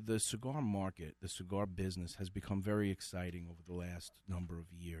this. The cigar market, the cigar business has become very exciting over the last number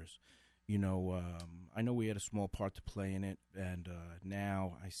of years. I know we had a small part to play in it, and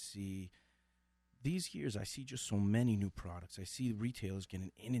now I see these years, I see just so many new products. I see retailers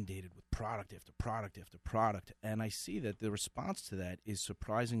getting inundated with product after product after product, and I see that the response to that is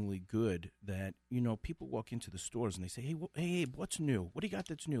surprisingly good. That people walk into the stores and they say, "Hey, what's new? What do you got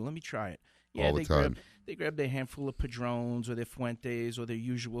that's new? Let me try it." Yeah, all the time. They grab their handful of Padrones or their Fuentes or their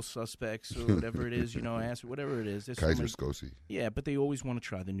usual suspects or whatever it is, whatever it is. Kaiser Scosi. Yeah, but they always want to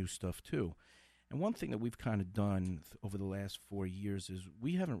try the new stuff too. And one thing that we've kind of done over the last 4 years is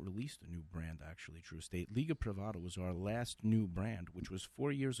we haven't released a new brand, actually, True Estate. Liga Privada was our last new brand, which was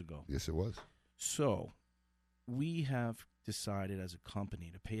 4 years ago. Yes, it was. So we have decided as a company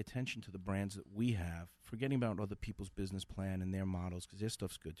to pay attention to the brands that we have, forgetting about other people's business plan and their models, because their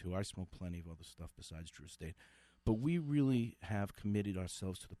stuff's good too. I smoke plenty of other stuff besides True Estate. But we really have committed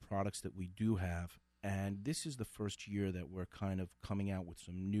ourselves to the products that we do have. And this is the first year that we're kind of coming out with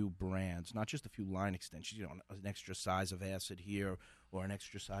some new brands, not just a few line extensions, an extra size of acid here or an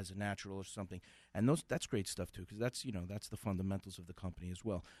extra size of natural or something. And that's great stuff too, because that's the fundamentals of the company as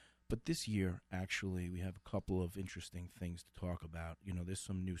well. But this year, actually, we have a couple of interesting things to talk about. There's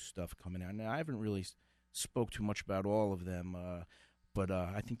some new stuff coming out. Now, I haven't really spoke too much about all of them, but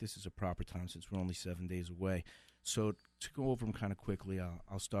I think this is a proper time since we're only 7 days away. So to go over them kind of quickly,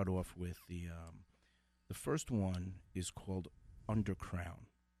 I'll start off with the first one is called Undercrown.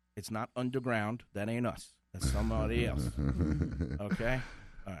 It's not underground. That ain't us. That's somebody else. Okay?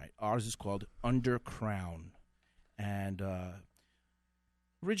 All right. Ours is called Undercrown. And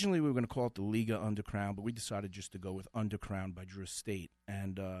originally we were going to call it the Liga Undercrown, but we decided just to go with Undercrown by Drew Estate.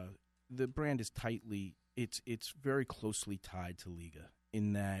 And the brand is it's very closely tied to Liga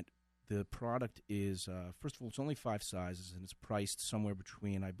in that the product is, first of all, it's only 5 sizes, and it's priced somewhere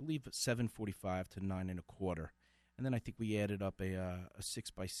between, I believe, $7.45 to $9.25. And then I think we added up a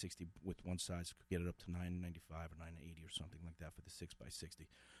 6x60 with one size, could get it up to $9.95 or $9.80 or something like that for the 6x60.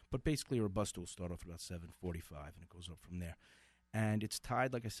 But basically, a Robusto will start off at about $7.45, and it goes up from there. And it's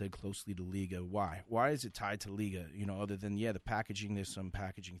tied, like I said, closely to Liga. Why? Why is it tied to Liga? Other than, the packaging, there's some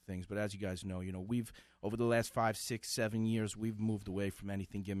packaging things. But as you guys know, we've, over the last 5, 6, 7 years, we've moved away from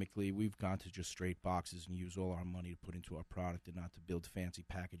anything gimmickly. We've gone to just straight boxes and use all our money to put into our product and not to build fancy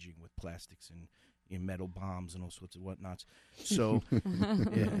packaging with plastics and metal bombs and all sorts of whatnots. So,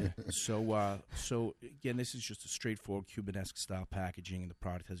 so again, this is just a straightforward Cubanesque style packaging, and the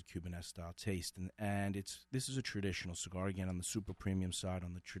product has a Cubanesque style taste. And this is a traditional cigar, again, on the super premium side,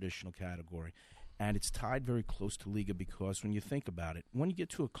 on the traditional category. And it's tied very close to Liga because when you think about it, when you get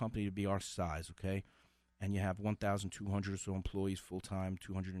to a company to be our size, okay, and you have 1,200 or so employees full-time,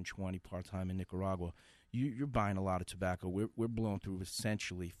 220 part-time in Nicaragua, you're buying a lot of tobacco. We're blowing through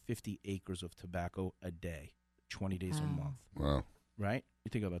essentially 50 acres of tobacco a day, 20 days a month. Wow. Right? You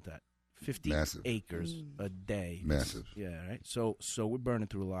think about that. 50 Massive. acres a day. Massive. Yeah, right? So we're burning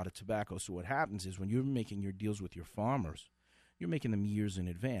through a lot of tobacco. So what happens is when you're making your deals with your farmers, you're making them years in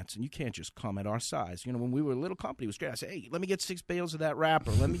advance, and you can't just come at our size. When we were a little company, it was great. I said, hey, let me get 6 bales of that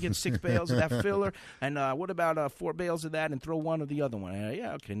wrapper. Let me get 6 bales of that filler. And what about 4 bales of that and throw one of the other one?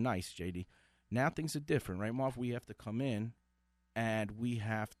 Yeah, okay, nice, JD. Now things are different, right, Marv? We have to come in, and we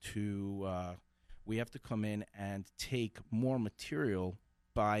have to come in and take more material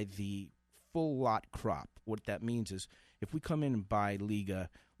by the full lot crop. What that means is if we come in and buy Liga,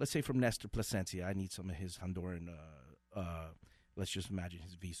 let's say from Nestor Plasencia, I need some of his Honduran, let's just imagine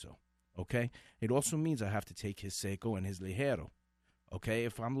his Viso, okay? It also means I have to take his Seco and his Ligero, okay?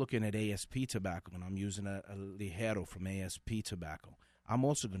 If I'm looking at ASP tobacco and I'm using a Ligero from ASP tobacco, I'm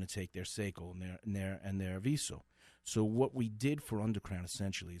also going to take their Seco and their Viso. So what we did for Undercrown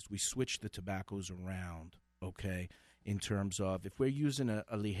essentially is we switched the tobaccos around, okay, in terms of if we're using a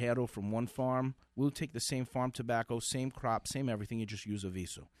Ligero from one farm, we'll take the same farm tobacco, same crop, same everything, and just use a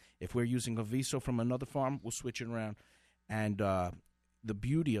Viso. If we're using a Viso from another farm, we'll switch it around. And the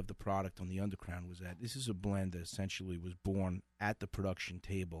beauty of the product on the Undercrown was that this is a blend that essentially was born at the production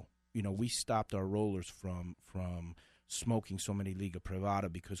table. We stopped our rollers from smoking so many Liga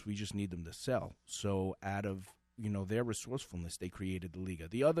Privada because we just need them to sell. So out of their resourcefulness, they created the Liga.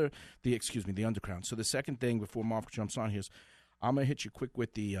 The Undercrown. So the second thing before Marv jumps on here is I'm gonna hit you quick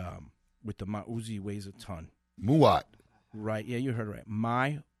with the My Uzi weighs a ton. Muat. Right? Yeah, you heard it right.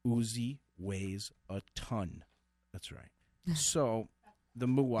 My Uzi weighs a ton. That's right. So the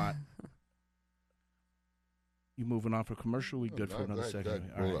Muat. You moving on for commercial? We good for another second?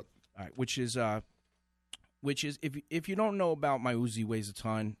 All right. Which is if you don't know about My Uzi weighs a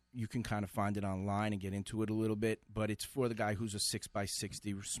ton, you can kind of find it online and get into it a little bit. But it's for the guy who's a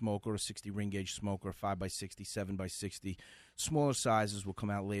 6x60 smoker, a 60 ring gauge smoker, 5x60, 7x60. Smaller sizes will come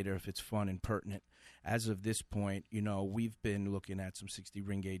out later if it's fun and pertinent. As of this point, we've been looking at some 60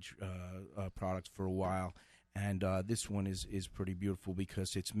 ring gauge products for a while. And this one is pretty beautiful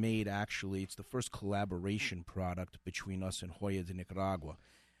because it's made it's the first collaboration product between us and Joya de Nicaragua.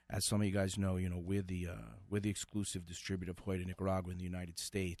 As some of you guys know, we're the exclusive distributor of Joya de Nicaragua in the United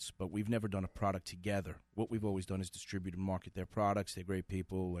States, but we've never done a product together. What we've always done is distribute and market their products. They're great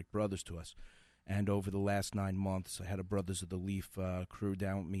people, like brothers to us. And over the last 9 months, I had a Brothers of the Leaf crew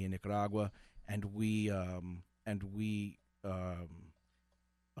down with me in Nicaragua, and we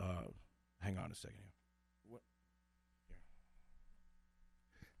hang on a second here.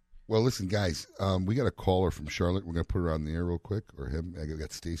 Well, listen, guys, we got a caller from Charlotte. We're going to put her on the air real quick, or him. I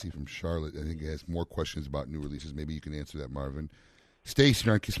got Stacy from Charlotte. I think he has more questions about new releases. Maybe you can answer that, Marvin. Stacy,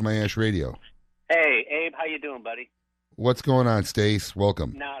 you're on Kiss My Ash Radio. Hey, Abe, how you doing, buddy? What's going on, Stace?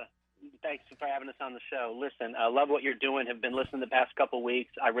 Welcome. Thanks for having us on the show. Listen, I love what you're doing. Have been listening the past couple of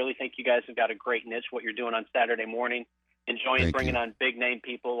weeks. I really think you guys have got a great niche, what you're doing on Saturday morning. Enjoying bringing on big-name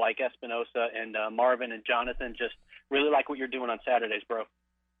people like Espinosa and Marvin and Jonathan. Just really like what you're doing on Saturdays, bro.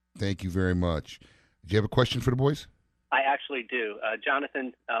 Thank you very much. Do you have a question for the boys? I actually do.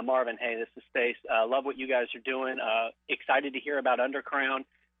 Jonathan, Marvin, hey, this is Stace. Love what you guys are doing. Excited to hear about Undercrown.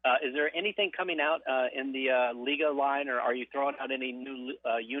 Is there anything coming out in the Liga line, or are you throwing out any new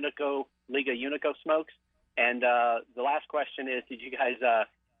Liga Unico smokes? And the last question is, did you guys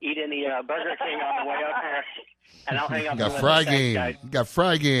eat any Burger King on the way up here? And I'll hang up. Got Fry Game. Got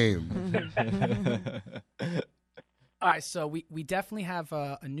Fry Game. All right, so we definitely have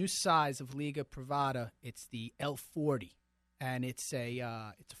a new size of Liga Privada. It's the L40, and it's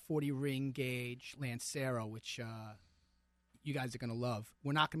a 40 ring gauge Lancero, which you guys are going to love.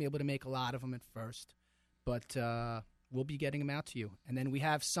 We're not going to be able to make a lot of them at first, but we'll be getting them out to you. And then we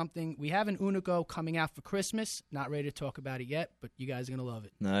have an Unico coming out for Christmas. Not ready to talk about it yet, but you guys are going to love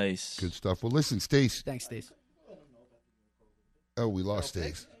it. Nice. Good stuff. Well, listen, Stace. Thanks, Stace. Oh, we lost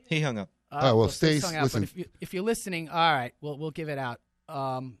Stace. He hung up. Stace, listen. If you're listening, all right, we'll give it out.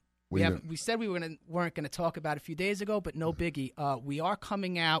 We said we weren't going to talk about it a few days ago, but no biggie. We are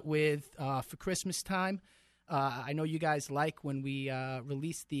coming out with for Christmas time. I know you guys like when we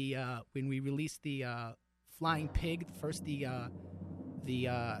released the Flying Pig first, the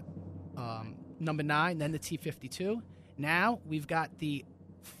number 9, then the T52. Now we've got the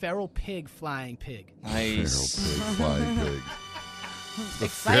Feral Pig Flying Pig. Nice. Feral Pig Flying Pig. The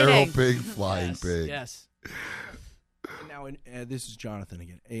Exciting. Feral Pig Flying Pig. Yes. Now, this is Jonathan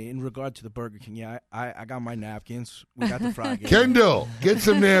again. In regard to the Burger King, I got my napkins. We got the Fry Game. Kendall, get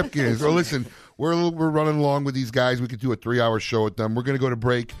some napkins. Well, listen, we're running along with these guys. We could do a 3-hour show with them. We're going to go to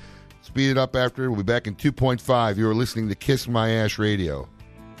break. Speed it up after. We'll be back in 2.5. You're listening to Kiss My Ash Radio.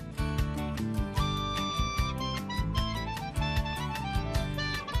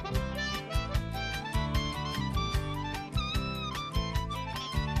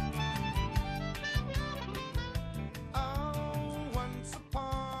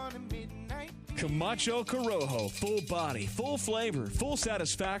 Camacho Corojo, full body, full flavor, full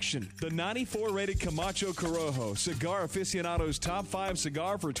satisfaction. The 94 rated Camacho Corojo, Cigar Aficionado's top 5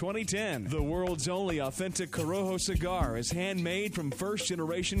 cigar for 2010. The world's only authentic Corojo cigar is handmade from first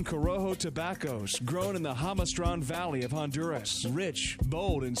generation Corojo tobaccos, grown in the Jamastran Valley of Honduras. Rich,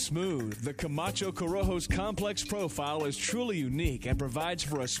 bold, and smooth, the Camacho Corojo's complex profile is truly unique and provides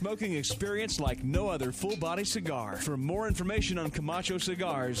for a smoking experience like no other full body cigar. For more information on Camacho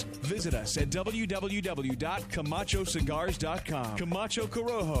cigars, visit us at www.camachocigars.com. Camacho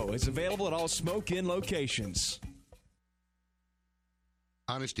Corojo is available at all smoke-in locations.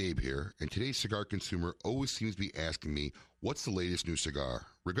 Honest Abe here, and today's cigar consumer always seems to be asking me, what's the latest new cigar?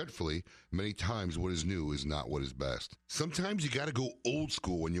 Regretfully, many times what is new is not what is best. Sometimes you gotta go old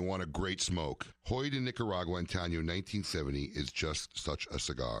school when you want a great smoke. Hoy de Nicaragua Antaño 1970 is just such a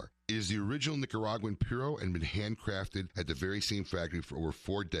cigar. It is the original Nicaraguan Puro and been handcrafted at the very same factory for over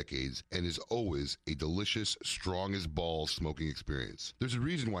 4 decades and is always a delicious, strong as balls smoking experience. There's a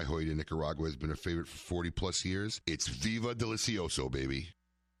reason why Hoy de Nicaragua has been a favorite for 40 plus years. It's Viva Delicioso, baby.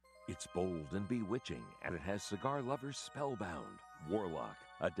 It's bold and bewitching, and it has cigar lovers spellbound. Warlock,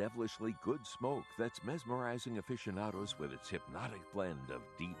 a devilishly good smoke that's mesmerizing aficionados with its hypnotic blend of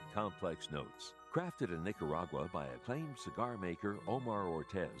deep, complex notes. Crafted in Nicaragua by acclaimed cigar maker Omar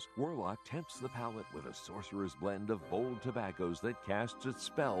Ortez, Warlock tempts the palate with a sorcerer's blend of bold tobaccos that casts its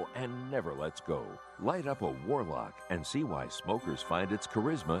spell and never lets go. Light up a Warlock and see why smokers find its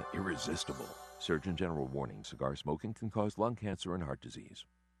charisma irresistible. Surgeon General warning: cigar smoking can cause lung cancer and heart disease.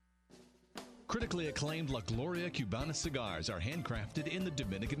 Critically acclaimed La Gloria Cubana cigars are handcrafted in the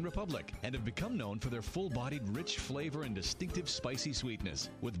Dominican Republic and have become known for their full-bodied, rich flavor and distinctive spicy sweetness.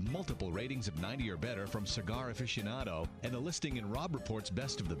 With multiple ratings of 90 or better from Cigar Aficionado and a listing in Rob Report's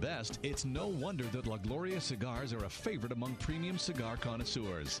Best of the Best, it's no wonder that La Gloria cigars are a favorite among premium cigar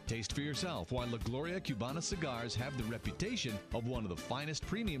connoisseurs. Taste for yourself why La Gloria Cubana cigars have the reputation of one of the finest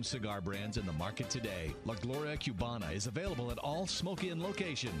premium cigar brands in the market today. La Gloria Cubana is available at all smoke-in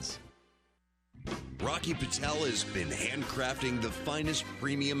locations. Rocky Patel has been handcrafting the finest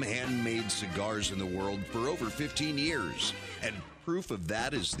premium handmade cigars in the world for over 15 years. And Proof of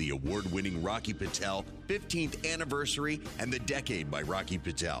that is the award-winning Rocky Patel 15th Anniversary and the Decade by Rocky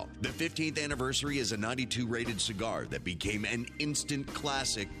Patel. The 15th Anniversary is a 92 rated cigar that became an instant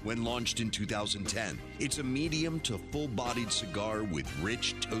classic when launched in 2010. It's a medium to full-bodied cigar with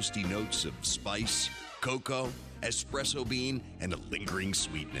rich, toasty notes of spice, cocoa, espresso bean, and a lingering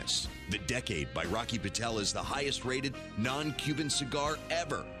sweetness. The Decade by Rocky Patel is the highest rated non-Cuban cigar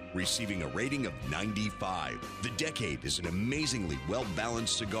ever, receiving a rating of 95. The Decade is an amazingly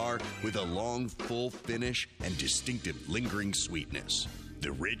well-balanced cigar with a long, full finish and distinctive lingering sweetness.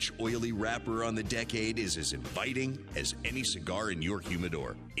 The rich, oily wrapper on the Decade is as inviting as any cigar in your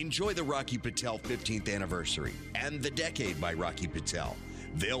humidor. Enjoy the Rocky Patel 15th Anniversary and the Decade by Rocky Patel.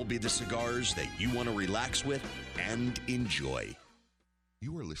 They'll be the cigars that you want to relax with and enjoy.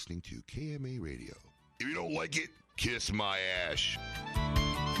 You are listening to KMA Radio. If you don't like it, kiss my ash.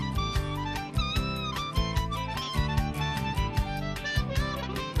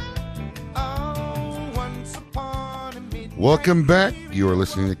 Welcome back. You are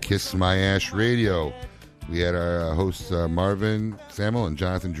listening to Kiss My Ash Radio. We had our hosts Marvin Samuel and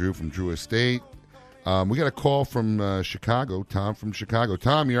Jonathan Drew from Drew Estate. We got a call from Chicago, Tom from Chicago.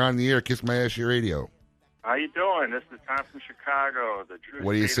 Tom, you're on the air, Kiss My Ash Radio. How you doing? This is Tom from Chicago. The Drew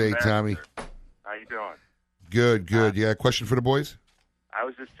What do you Estate say, Tommy? Ambassador. How you doing? Good, good. You got a question for the boys? I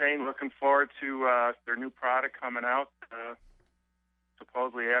was just saying, looking forward to their new product coming out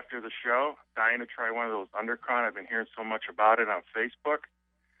supposedly after the show. Dying to try one of those Undercrown. I've been hearing so much about it on Facebook.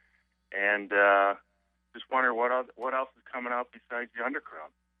 And just wonder what else is coming out besides the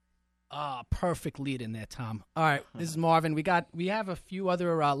Undercrown. Perfect lead in there, Tom. All right, this is Marvin. We have a few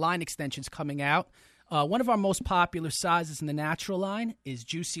other line extensions coming out. One of our most popular sizes in the natural line is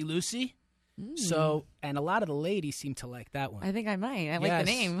Juicy Lucy. So, and a lot of the ladies seem to like that one. I think I might. I like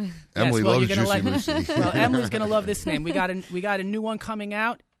the name. Emily loves Juicy Lucy. Well, Emily's gonna love this name. We got a new one coming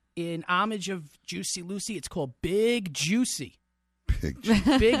out in homage of Juicy Lucy. It's called Big Juicy.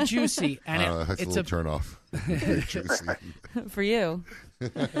 Big Juicy, and that's it's a little turn off. Big Juicy. For you.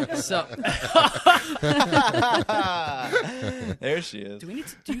 So there she is.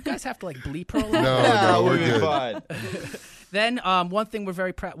 Do you guys have to like bleep her a lot? No, we're good. Fine. Then one thing we're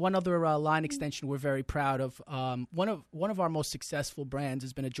very proud. One other line extension we're very proud of. One of our most successful brands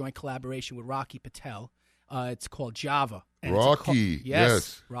has been a joint collaboration with Rocky Patel. It's called Java. And Rocky,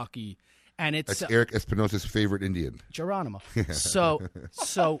 yes, Rocky, and it's that's Eric Espinosa's favorite Indian. Geronimo. So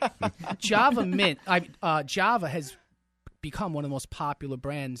Java Mint. Java has become one of the most popular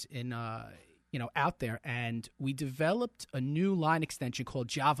brands in out there, and we developed a new line extension called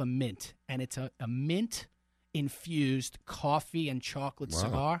Java Mint, and it's a mint infused coffee and chocolate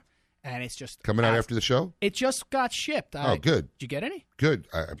cigar, and it's just coming out after the show. It just got shipped. Oh, good. Did you get any? Good.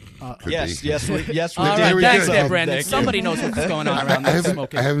 Yes, we All did. right, thanks, there, Brandon. Somebody knows what's going on around this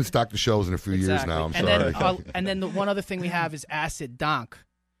smoking. I haven't stocked the shelves in a few years now. I'm sorry. And then the one other thing we have is Acid Donk,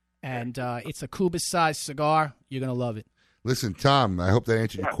 and it's a Cuba-sized cigar. You're gonna love it. Listen, Tom, I hope that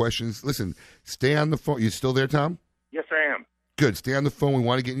answered your questions. Listen, stay on the phone. You still there, Tom? Yes, I am. Good. Stay on the phone. We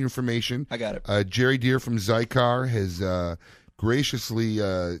want to get your information. I got it. Jerry Deere from Zycar has graciously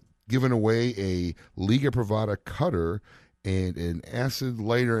given away a Liga Privada cutter and an acid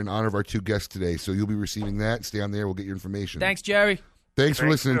lighter in honor of our two guests today. So you'll be receiving that. Stay on there. We'll get your information. Thanks, Jerry. Thanks for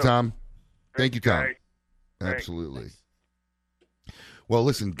listening, you. Tom. Thank you, Tom. Jerry. Absolutely. Well,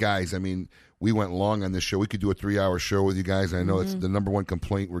 listen, guys, I mean, we went long on this show. We could do a 3-hour show with you guys. I know it's the number one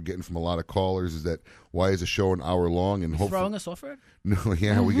complaint we're getting from a lot of callers is that why is a show an hour long? And hopefully, Throwing us off it? No,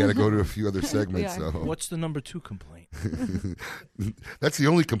 yeah, we got to go to a few other segments. So. What's the number 2 complaint? That's the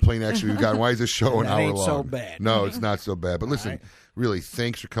only complaint actually we've got. Why is this show an That hour ain't long? so bad. No, it's not so bad. But listen, right. really,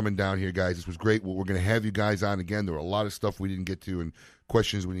 thanks for coming down here, guys. This was great. We're going to have you guys on again. There were a lot of stuff we didn't get to and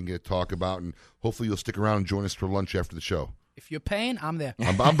questions we didn't get to talk about. And hopefully you'll stick around and join us for lunch after the show. If you're paying, I'm there.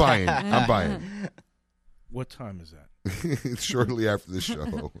 I'm buying. I'm buying. What time is that? It's shortly after the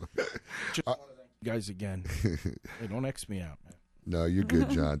show. Just you guys again. Hey, don't X me out, man. No, you're good,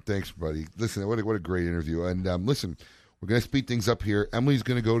 John. Thanks, buddy. Listen, what a great interview. And listen, we're going to speed things up here. Emily's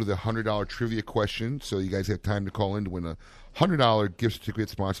going to go to the $100 trivia question, so you guys have time to call in to win a $100 gift certificate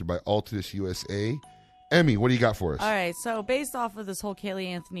sponsored by Altadis USA. Emmy, what do you got for us? All right, so based off of this whole Kaylee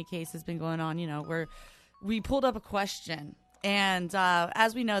Anthony case has been going on, we pulled up a question. And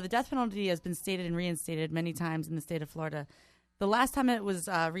as we know, the death penalty has been stated and reinstated many times in the state of Florida. The last time it was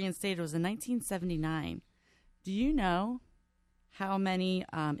reinstated was in 1979. Do you know how many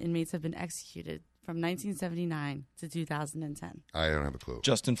inmates have been executed from 1979 to 2010? I don't have a clue.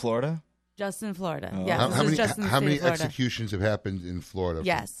 Just in Florida? Just in Florida. Oh. Yeah, this is just in the how state many of Florida. executions have happened in Florida?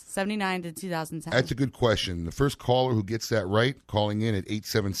 Yes, 79 to 2010. That's a good question. The first caller who gets that right, calling in at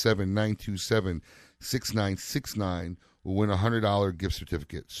 877-927-6969, will win a $100 gift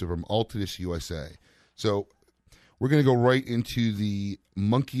certificate. So from Altadis USA. So we're going to go right into the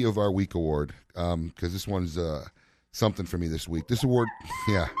Monkey of Our Week award because this one's something for me this week. This award,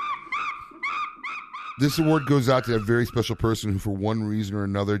 yeah. This award goes out to that very special person who, for one reason or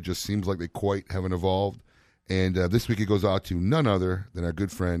another, just seems like they quite haven't evolved. And this week it goes out to none other than our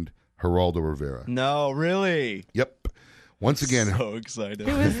good friend, Geraldo Rivera. No, really? Yep. Once again. So excited.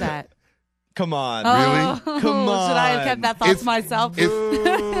 Who is that? Come on. Really? Come on. Should I have kept that thought to myself? we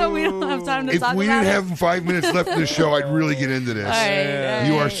don't have time to If talk we about didn't it. have 5 minutes left in the show, I'd really get into this. All right,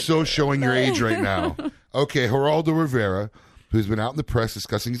 You all are right. so showing your age right now. Okay, Geraldo Rivera, who's been out in the press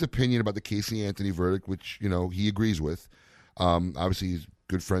discussing his opinion about the Casey Anthony verdict, which, he agrees with. Obviously, he's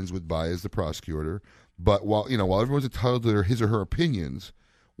good friends with Baez, the prosecutor. But while everyone's entitled to his or her opinions,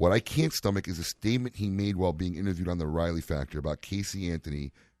 what I can't stomach is a statement he made while being interviewed on the Riley Factor about Casey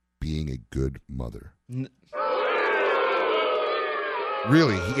Anthony being a good mother.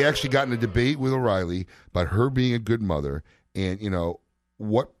 Really, he actually got in a debate with O'Reilly about her being a good mother. And,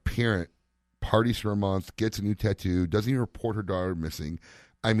 what parent parties for a month, gets a new tattoo, doesn't even report her daughter missing?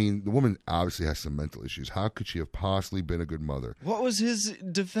 I mean, the woman obviously has some mental issues. How could she have possibly been a good mother? What was his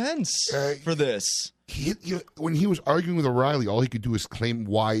defense for this? When he was arguing with O'Reilly, all he could do is claim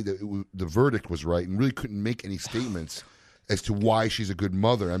why the verdict was right and really couldn't make any statements as to why she's a good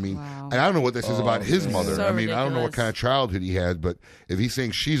mother. I mean, and I don't know what this is about his mother. So I mean, I don't know what ridiculous. kind of childhood he had, but if he's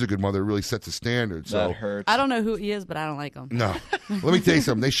saying she's a good mother, it really sets a standard. So That hurts. I don't know who he is, but I don't like him. no. Let me tell you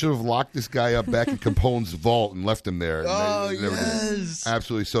something. They should have locked this guy up back in Capone's vault and left him there. And they never did it. yes.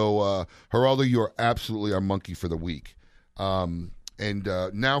 Absolutely. So, Geraldo, you are absolutely our monkey for the week. And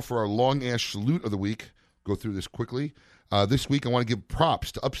now for our long-ass salute of the week. Go through this quickly. This week, I want to give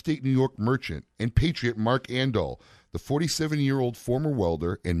props to upstate New York merchant and patriot Mark Andol. The 47-year-old former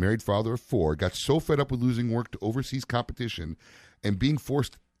welder and married father of 4 got so fed up with losing work to overseas competition and being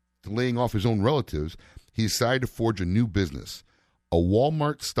forced to laying off his own relatives, he decided to forge a new business, a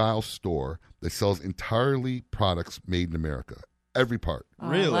Walmart-style store that sells entirely products made in America. Every part.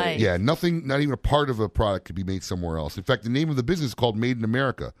 Really? Right. Yeah, nothing, not even a part of a product could be made somewhere else. In fact, the name of the business is called Made in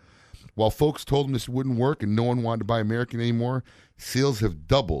America. While folks told him this wouldn't work and no one wanted to buy American anymore, sales have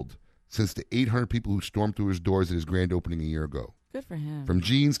doubled since the 800 people who stormed through his doors at his grand opening a year ago. Good for him. From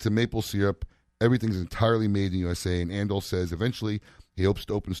jeans to maple syrup, everything's entirely made in the USA, and Andol says eventually he hopes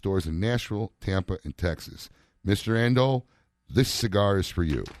to open stores in Nashville, Tampa, and Texas. Mr. Andol, this cigar is for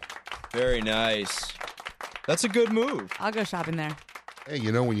you. Very nice. That's a good move. I'll go shopping there. Hey,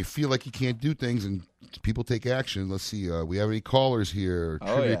 when you feel like you can't do things and people take action, let's see. We have any callers here?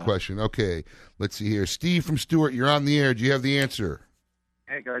 Oh, Trivia yeah. question. Okay, let's see here. Steve from Stewart, you're on the air. Do you have the answer?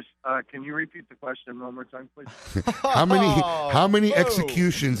 Hey guys, can you repeat the question one more time, please? How many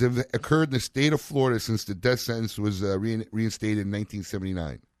executions have occurred in the state of Florida since the death sentence was reinstated in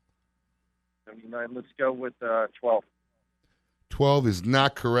 1979? 79. Let's go with 12. 12 is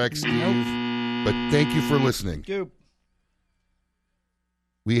not correct, Steve. But thank you for listening.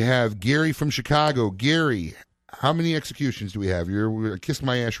 We have Gary from Chicago. Gary, how many executions do we have? You're Kiss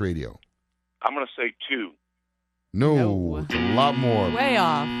My Ash Radio. I'm going to say 2. No, it's a lot more. Way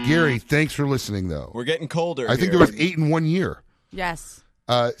off. Gary, thanks for listening, though. We're getting colder. I think here. there was 8 in 1 year. Yes.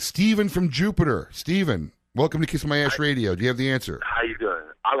 Stephen from Jupiter. Stephen, welcome to Kiss My Ash Radio. Do you have the answer? How you doing?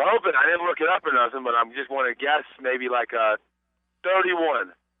 I'm hoping. I didn't look it up or nothing, but I'm just want to guess maybe like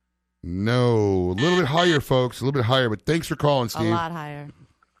 31. No, a little bit higher, folks. A little bit higher, but thanks for calling, Steve. A lot higher.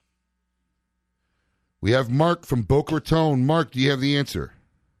 We have Mark from Boca Raton. Mark, do you have the answer?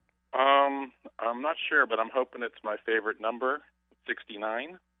 I'm not sure, but I'm hoping it's my favorite number,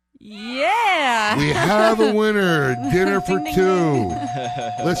 69. Yeah. We have a winner. Dinner for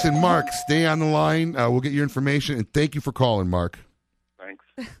 2. Listen, Mark, stay on the line. We'll get your information, and thank you for calling, Mark. Thanks.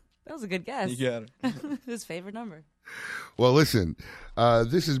 That was a good guess. You got it. His favorite number. Well, listen,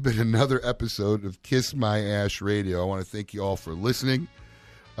 this has been another episode of Kiss My Ash Radio. I want to thank you all for listening.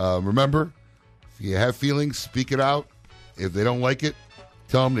 Remember, if you have feelings, speak it out. If they don't like it,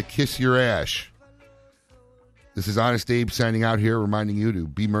 tell them to kiss your ash. This is Honest Abe signing out here, reminding you to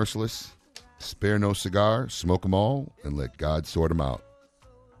be merciless, spare no cigar, smoke them all, and let God sort them out.